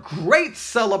time of great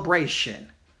celebration.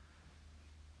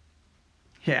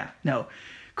 Yeah, no.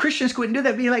 Christians couldn't do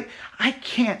that. Be like, I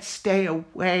can't stay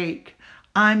awake.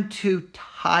 I'm too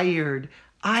tired.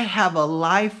 I have a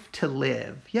life to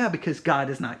live. Yeah, because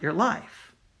God is not your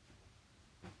life.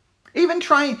 Even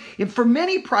trying, for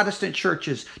many Protestant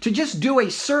churches, to just do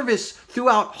a service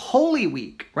throughout Holy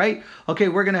Week, right? Okay,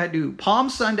 we're going to do Palm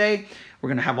Sunday. We're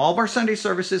going to have all of our Sunday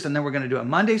services, and then we're going to do a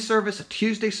Monday service, a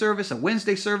Tuesday service, a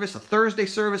Wednesday service, a Thursday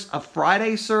service, a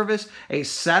Friday service, a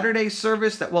Saturday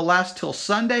service that will last till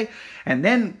Sunday, and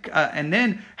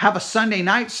then have a Sunday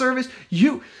night service.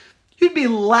 You'd be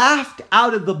laughed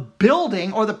out of the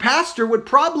building, or the pastor would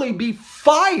probably be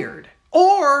fired.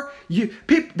 Or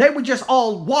they would just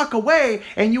all walk away,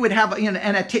 and you would have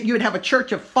you would have a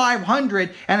church of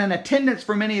 500 and an attendance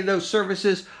for many of those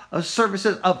services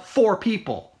of 4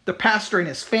 people. The pastor and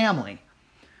his family,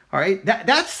 All right,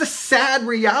 that's the sad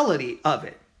reality of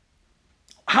it.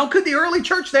 How could the early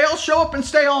church, they all show up and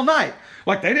stay all night?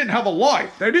 Like they didn't have a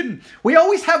life. We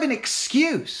always have an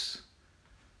excuse.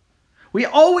 We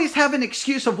always have an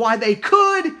excuse of why they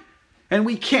could and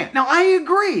we can't. Now, I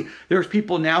agree. There's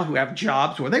people now who have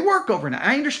jobs where they work overnight.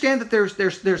 I understand that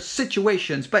there's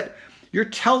situations, but you're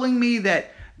telling me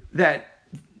that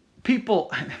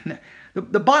people,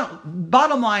 the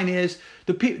bottom line is,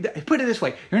 put it this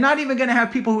way, you're not even going to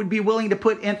have people who would be willing to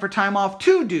put in for time off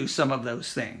to do some of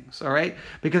those things, all right?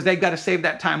 Because they've got to save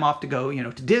that time off to go,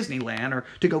 to Disneyland or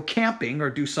to go camping or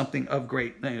do something of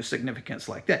great significance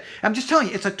like that. I'm just telling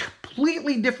you, it's a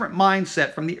completely different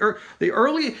mindset from the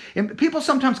early, and people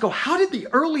sometimes go, how did the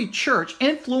early church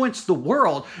influence the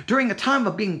world during a time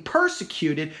of being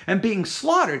persecuted and being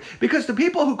slaughtered? Because the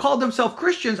people who called themselves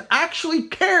Christians actually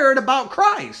cared about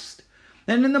Christ.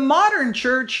 And in the modern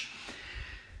church,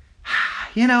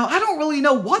 I don't really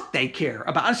know what they care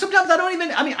about. And sometimes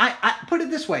I put it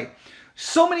this way.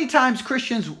 So many times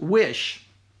Christians wish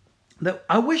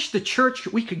the church,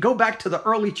 we could go back to the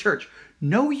early church.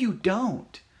 No, you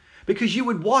don't. Because you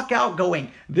would walk out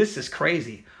going, this is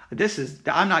crazy.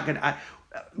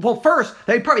 Well, first,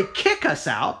 they'd probably kick us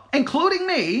out, including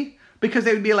me, because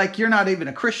they would be like, you're not even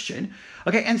a Christian.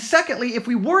 Okay, and secondly, if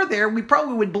we were there, we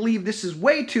probably would believe this is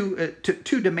way too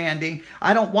demanding.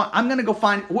 I'm going to go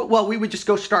find, well, we would just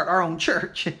go start our own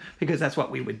church because that's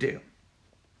what we would do.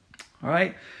 All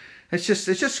right, it's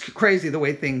just crazy the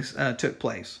way things took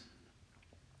place.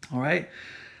 All right.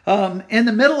 In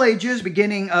the Middle Ages,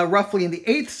 beginning roughly in the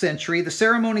 8th century, the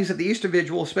ceremonies of the Easter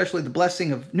Vigil, especially the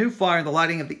blessing of new fire and the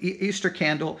lighting of the Easter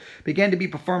candle, began to be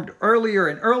performed earlier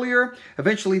and earlier.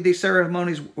 Eventually, these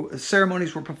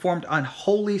ceremonies were performed on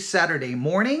Holy Saturday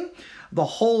morning. The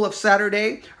whole of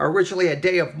Saturday, originally a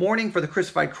day of mourning for the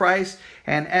crucified Christ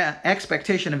and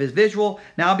expectation of his vigil,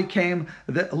 now became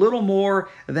a little more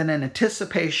than an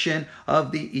anticipation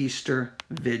of the Easter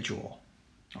Vigil.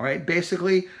 All right,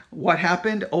 basically what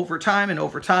happened over time and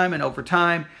over time and over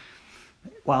time,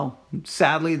 well,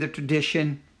 sadly, the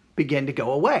tradition began to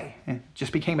go away. It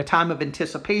just became a time of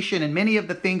anticipation, and many of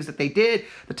the things that they did,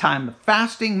 the time of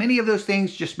fasting, many of those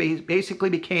things just basically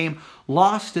became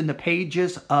lost in the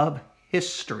pages of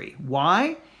history.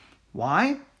 Why?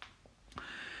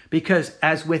 Because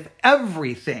as with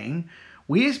everything,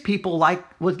 we as people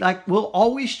will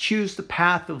always choose the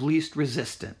path of least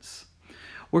resistance.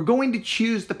 We're going to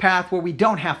choose the path where we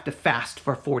don't have to fast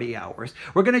for 40 hours.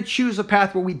 We're going to choose a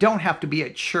path where we don't have to be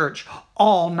at church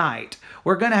all night.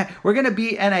 We're going to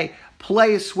be in a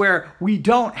place where we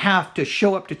don't have to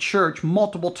show up to church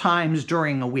multiple times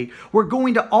during a week. We're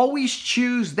going to always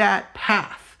choose that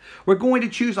path. We're going to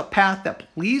choose a path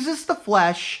that pleases the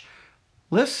flesh,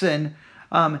 listen,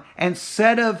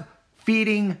 instead of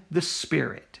feeding the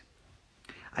Spirit.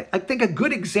 I think a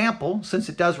good example, since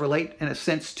it does relate in a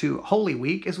sense to Holy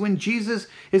Week, is when Jesus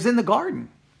is in the garden.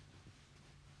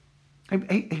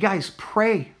 Hey guys,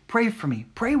 pray for me,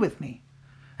 pray with me.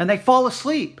 And they fall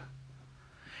asleep.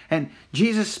 And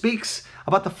Jesus speaks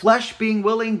about the flesh being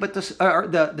willing, but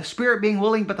the spirit being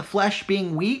willing, but the flesh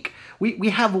being weak.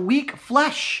 We have weak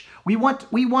flesh. We want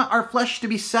our flesh to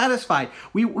be satisfied.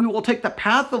 We will take the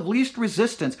path of least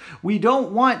resistance. We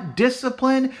don't want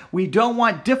discipline. We don't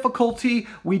want difficulty.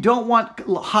 We don't want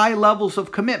high levels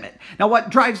of commitment. Now,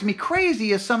 what drives me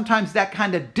crazy is sometimes that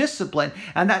kind of discipline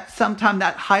and that sometimes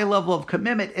that high level of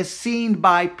commitment is seen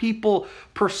by people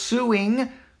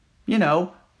pursuing,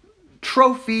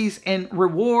 trophies and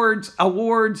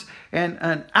awards and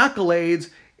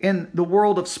accolades in the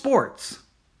world of sports.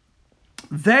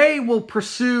 They will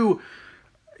pursue,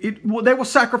 they will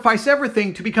sacrifice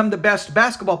everything to become the best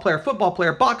basketball player, football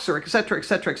player, boxer, etc.,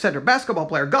 etc., etc., basketball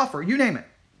player, golfer, you name it.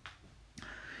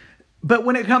 But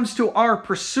when it comes to our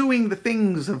pursuing the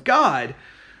things of God,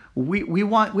 we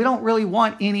don't really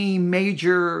want any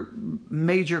major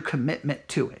commitment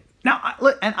to it. Now,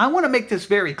 and I want to make this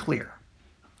very clear.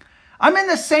 I'm in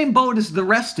the same boat as the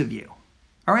rest of you,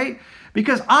 all right?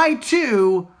 Because I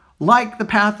too like the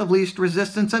path of least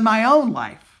resistance in my own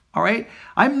life, all right?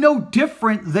 I'm no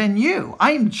different than you.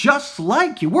 I'm just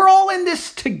like you. We're all in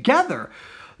this together.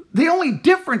 The only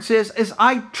difference is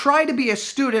I try to be a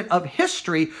student of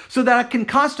history so that I can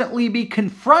constantly be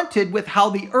confronted with how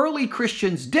the early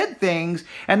Christians did things,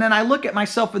 and then I look at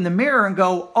myself in the mirror and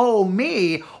go, oh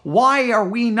me, why are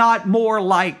we not more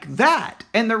like that?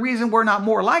 And the reason we're not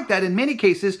more like that, in many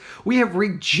cases, we have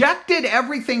rejected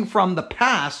everything from the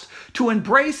past to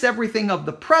embrace everything of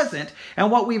the present.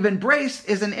 And what we've embraced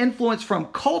is an influence from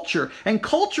culture. And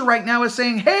culture right now is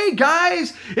saying, hey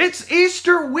guys, it's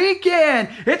Easter weekend.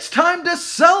 It's time to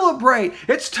celebrate.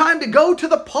 It's time to go to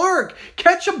the park,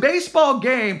 catch a baseball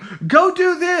game, go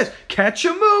do this, catch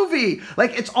a movie.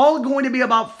 Like, it's all going to be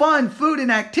about fun, food,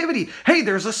 and activity. Hey,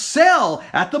 there's a sale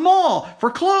at the mall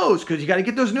for clothes because you got to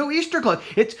get those new Easter clothes.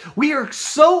 We are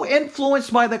so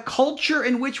influenced by the culture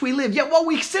in which we live. Yet, well,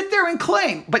 we sit there and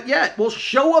claim, but yet we'll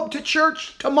show up to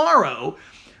church tomorrow.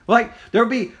 Like, there'll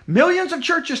be millions of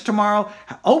churches tomorrow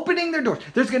opening their doors.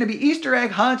 There's going to be Easter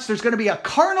egg hunts. There's going to be a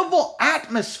carnival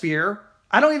atmosphere.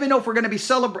 I don't even know if we're going to be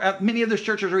celebrating. Many of those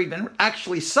churches are even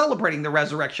actually celebrating the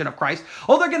resurrection of Christ.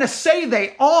 Oh, they're going to say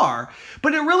they are,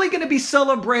 but they're really going to be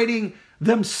celebrating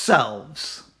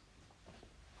themselves.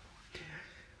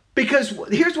 Because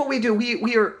here's what we do.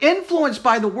 We are influenced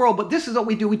by the world, but this is what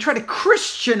we do. We try to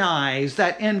Christianize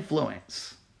that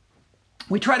influence.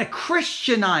 We try to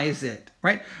Christianize it,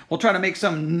 right? We'll try to make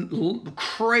some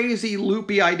crazy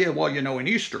loopy idea. Well, you know, an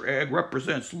Easter egg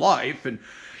represents life. And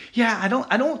yeah,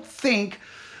 I don't think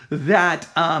that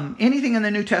anything in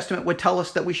the New Testament would tell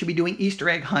us that we should be doing Easter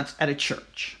egg hunts at a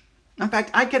church. In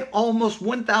fact, I could almost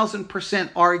 1,000%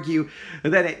 argue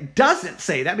that it doesn't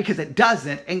say that, because it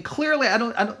doesn't. And clearly,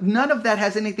 none of that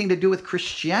has anything to do with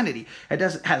Christianity. It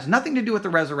has nothing to do with the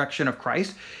resurrection of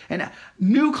Christ. And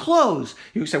new clothes.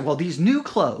 You say, well, these new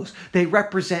clothes, they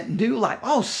represent new life.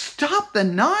 Oh, stop the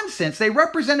nonsense. They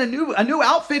represent a new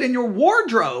outfit in your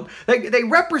wardrobe. They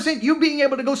represent you being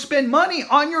able to go spend money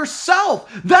on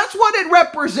yourself. That's what it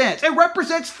represents. It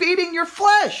represents feeding your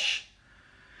flesh.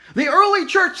 The early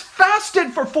church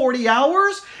fasted for 40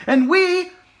 hours, and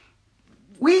we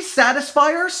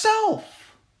satisfy ourselves.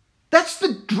 That's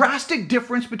the drastic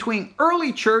difference between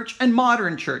early church and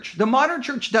modern church. The modern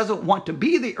church doesn't want to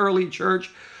be the early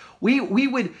church. We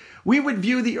would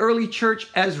view the early church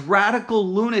as radical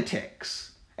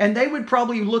lunatics. And they would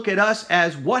probably look at us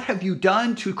as, what have you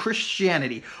done to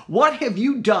Christianity? What have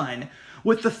you done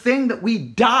with the thing that we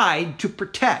died to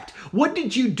protect? What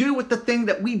did you do with the thing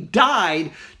that we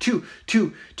died to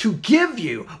give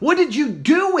you? What did you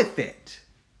do with it?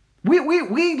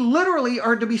 We literally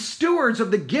are to be stewards of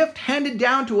the gift handed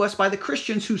down to us by the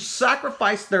Christians who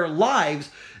sacrificed their lives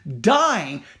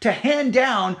dying to hand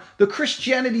down the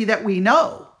Christianity that we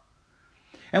know.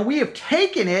 And we have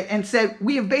taken it and said,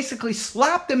 we have basically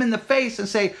slapped them in the face and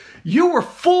say, you were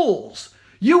fools.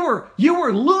 You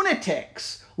were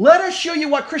lunatics. Let us show you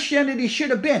what Christianity should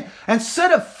have been.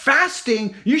 Instead of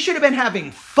fasting, you should have been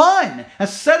having fun.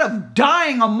 Instead of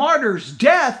dying a martyr's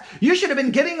death, you should have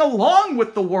been getting along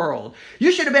with the world.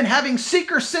 You should have been having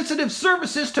seeker-sensitive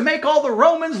services to make all the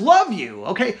Romans love you.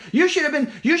 Okay, you should have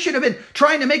been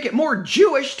trying to make it more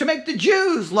Jewish to make the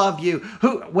Jews love you.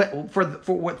 For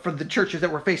the churches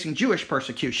that were facing Jewish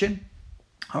persecution.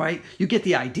 All right, you get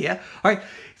the idea. All right,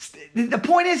 the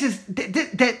point is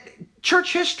that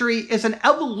church history is an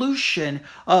evolution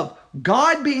of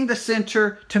God being the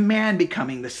center to man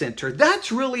becoming the center.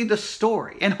 That's really the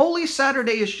story. And Holy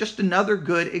Saturday is just another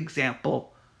good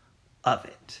example of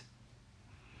it.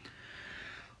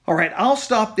 All right, I'll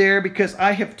stop there because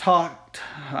I have talked,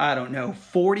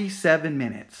 47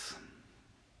 minutes.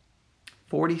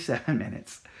 47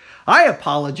 minutes. I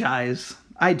apologize.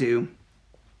 I do.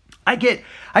 I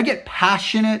get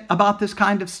passionate about this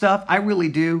kind of stuff. I really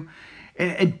do.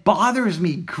 It bothers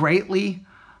me greatly.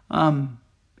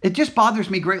 It just bothers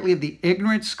me greatly of the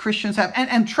ignorance Christians have.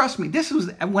 And trust me,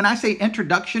 when I say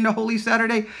introduction to Holy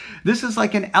Saturday, this is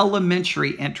like an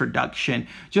elementary introduction,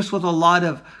 just with a lot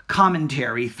of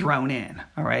commentary thrown in,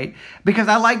 all right? Because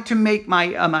I like to make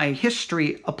my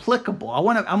history applicable. I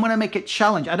want to make it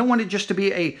challenging. I don't want it just to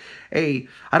be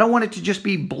I don't want it to just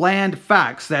be bland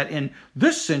facts that in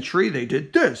this century they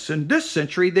did this, and this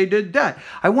century they did that.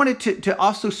 I want it to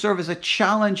also serve as a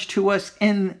challenge to us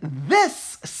in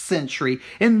this century,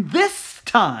 in this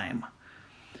time.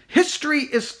 History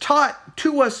is taught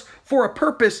to us for a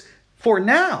purpose for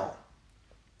now.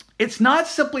 It's not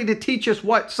simply to teach us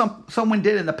what someone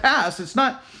did in the past. It's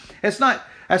not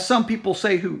as some people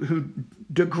say who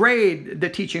degrade the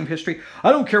teaching of history.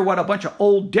 I don't care what a bunch of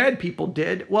old dead people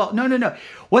did. Well, no.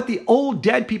 What the old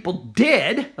dead people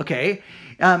did, okay,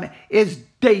 is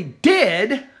they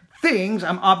did things.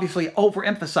 I'm obviously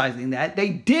overemphasizing that. They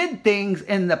did things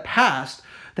in the past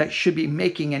that should be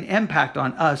making an impact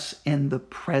on us in the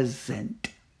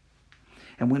present.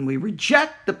 And when we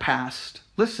reject the past,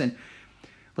 listen,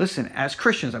 as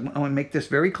Christians, I want to make this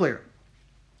very clear.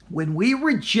 When we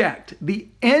reject the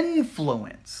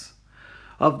influence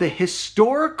of the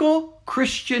historical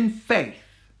Christian faith,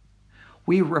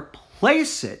 we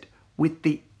replace it with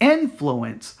the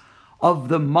influence of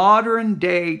the modern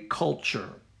day culture.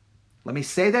 Let me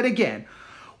say that again.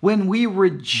 When we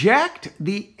reject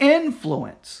the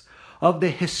influence of the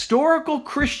historical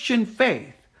Christian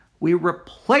faith, we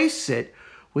replace it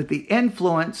with the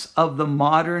influence of the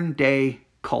modern day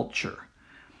culture.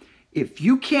 If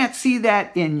you can't see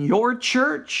that in your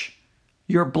church,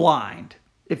 you're blind.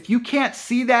 If you can't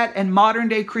see that in modern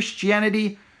day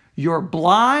Christianity, you're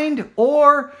blind,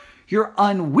 or you're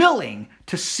unwilling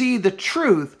to see the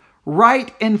truth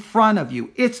right in front of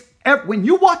you. When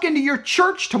you walk into your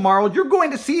church tomorrow, you're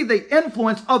going to see the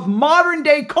influence of modern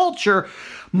day culture.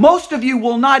 Most of you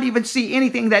will not even see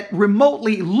anything that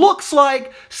remotely looks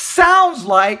like, sounds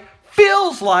like,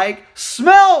 feels like,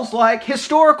 smells like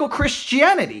historical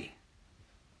Christianity.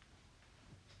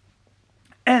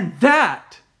 And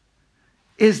that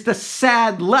is the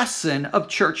sad lesson of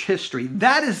church history.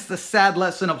 That is the sad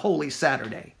lesson of Holy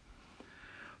Saturday.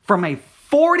 From a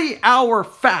 40-hour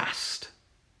fast,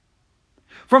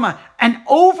 from an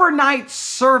overnight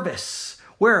service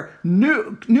where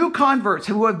new converts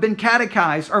who have been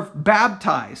catechized are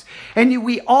baptized, and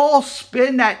we all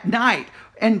spend that night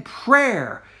in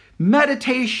prayer,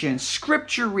 meditation,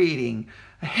 scripture reading,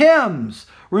 hymns,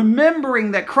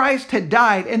 remembering that Christ had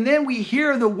died, and then we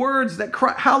hear the words that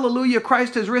hallelujah,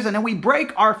 Christ has risen, and we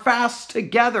break our fast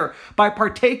together by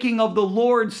partaking of the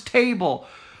Lord's table.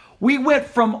 We went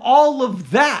from all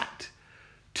of that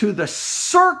to the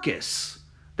circus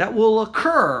that will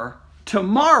occur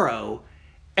tomorrow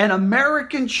in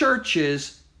American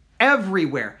churches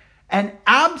everywhere. An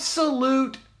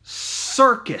absolute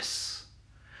circus.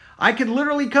 I could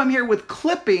literally come here with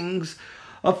clippings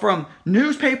from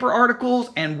newspaper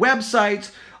articles and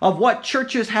websites of what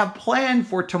churches have planned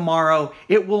for tomorrow.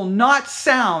 It will not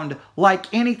sound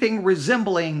like anything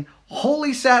resembling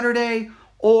Holy Saturday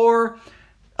or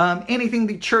anything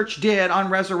the church did on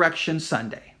Resurrection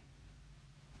Sunday.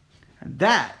 And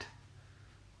that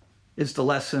is the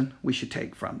lesson we should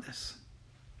take from this.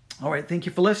 All right, thank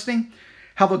you for listening.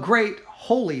 Have a great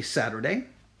Holy Saturday.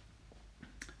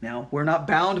 Now, we're not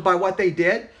bound by what they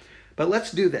did, but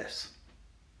let's do this.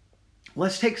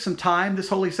 Let's take some time this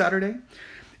Holy Saturday,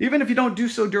 even if you don't do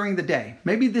so during the day,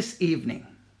 maybe this evening.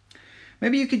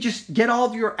 Maybe you could just get all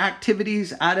of your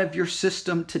activities out of your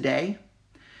system today.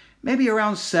 Maybe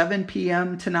around 7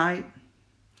 p.m. tonight,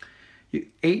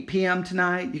 8 p.m.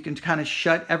 tonight, you can kind of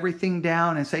shut everything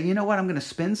down and say, you know what, I'm going to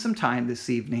spend some time this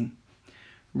evening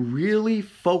really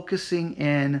focusing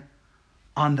in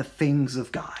on the things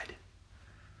of God.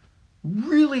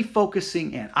 Really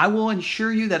focusing in. I will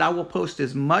ensure you that I will post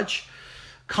as much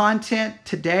content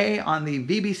today on the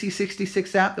VBC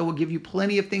 66 app that will give you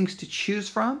plenty of things to choose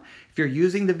from. If you're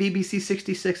using the VBC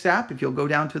 66 app, if you'll go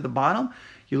down to the bottom,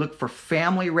 you look for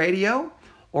Family Radio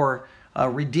or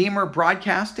Redeemer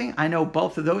Broadcasting. I know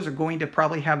both of those are going to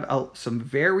probably have some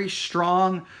very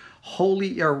strong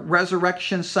Holy or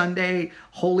Resurrection Sunday,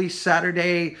 Holy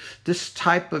Saturday, this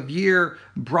type of year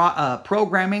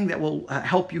programming that will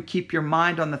help you keep your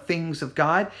mind on the things of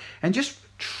God, and just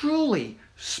truly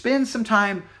spend some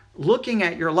time looking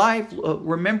at your life,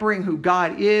 remembering who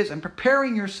God is, and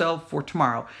preparing yourself for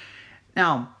tomorrow.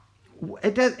 Now,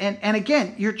 it does, and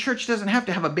again, your church doesn't have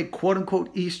to have a big quote-unquote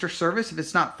Easter service if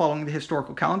it's not following the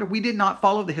historical calendar. We did not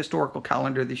follow the historical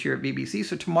calendar this year at BBC,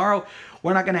 so tomorrow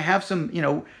we're not going to have some,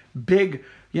 big,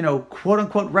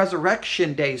 quote-unquote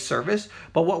Resurrection Day service.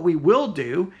 But what we will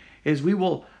do is we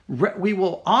will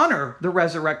honor the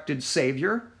resurrected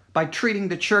Savior by treating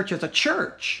the church as a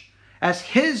church, as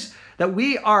that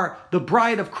we are the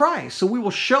bride of Christ. So we will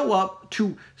show up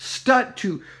to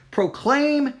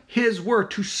proclaim His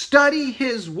word, to study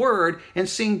His word, and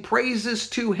sing praises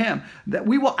to Him. That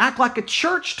we will act like a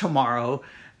church tomorrow,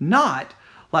 not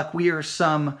like we are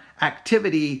some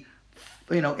activity,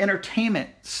 entertainment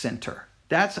center.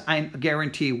 That's, I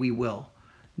guarantee we will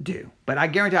do. But I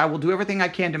guarantee I will do everything I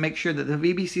can to make sure that the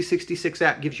VBC 66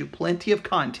 app gives you plenty of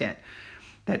content.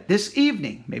 That this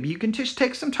evening, maybe you can just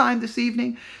take some time this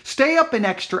evening, stay up an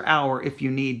extra hour if you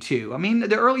need to. I mean,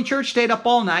 the early church stayed up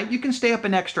all night. You can stay up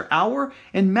an extra hour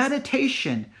in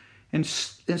meditation and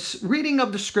reading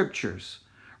of the scriptures.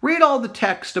 Read all the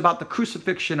text about the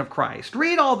crucifixion of Christ.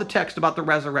 Read all the text about the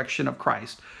resurrection of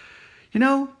Christ.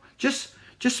 Just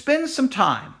spend some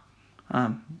time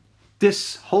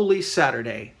this Holy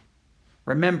Saturday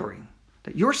remembering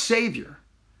that your Savior,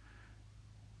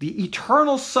 the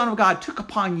eternal Son of God, took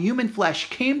upon human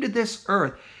flesh, came to this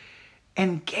earth,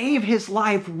 and gave His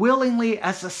life willingly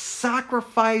as a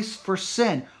sacrifice for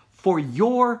sin for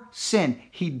your sin.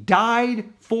 He died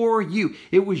for you.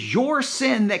 It was your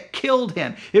sin that killed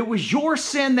him. It was your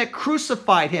sin that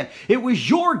crucified him. It was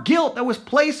your guilt that was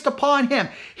placed upon him.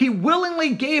 He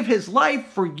willingly gave his life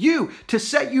for you to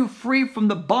set you free from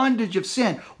the bondage of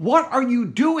sin. What are you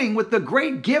doing with the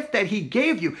great gift that he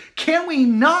gave you? Can we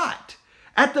not,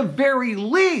 at the very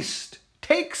least,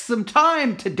 take some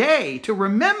time today to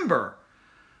remember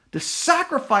the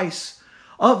sacrifice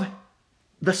of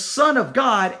the Son of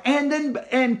God, and then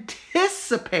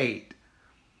anticipate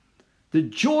the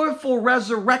joyful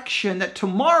resurrection that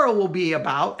tomorrow will be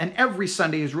about? And every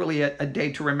Sunday is really a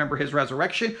day to remember his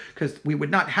resurrection, because we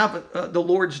would not have the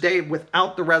Lord's Day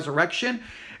without the resurrection.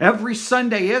 Every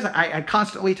Sunday is, I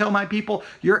constantly tell my people,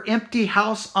 your empty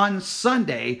house on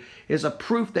Sunday is a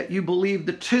proof that you believe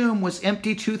the tomb was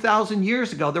empty 2,000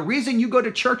 years ago. The reason you go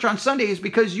to church on Sunday is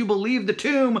because you believe the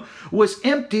tomb was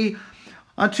empty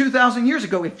 2,000 years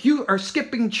ago. If you are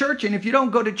skipping church and if you don't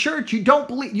go to church,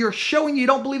 you're showing you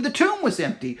don't believe the tomb was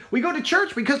empty. We go to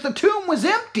church because the tomb was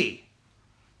empty.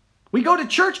 We go to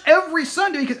church every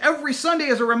Sunday because every Sunday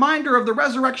is a reminder of the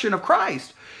resurrection of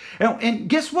Christ. And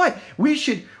guess what? We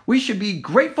should be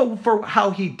grateful for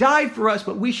how he died for us,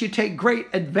 but we should take great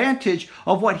advantage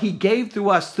of what he gave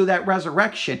to us through that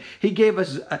resurrection. He gave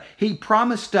us, he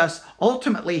promised us,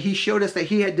 ultimately, he showed us that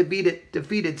he had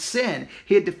defeated sin.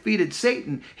 He had defeated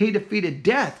Satan. He defeated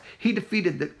death. He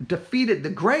defeated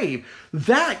the grave.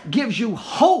 That gives you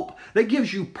hope. That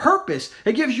gives you purpose.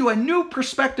 It gives you a new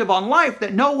perspective on life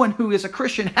that no one who is a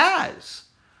Christian has.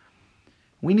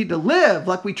 We need to live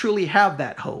like we truly have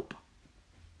that hope.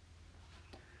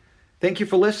 Thank you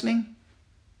for listening.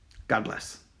 God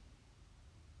bless.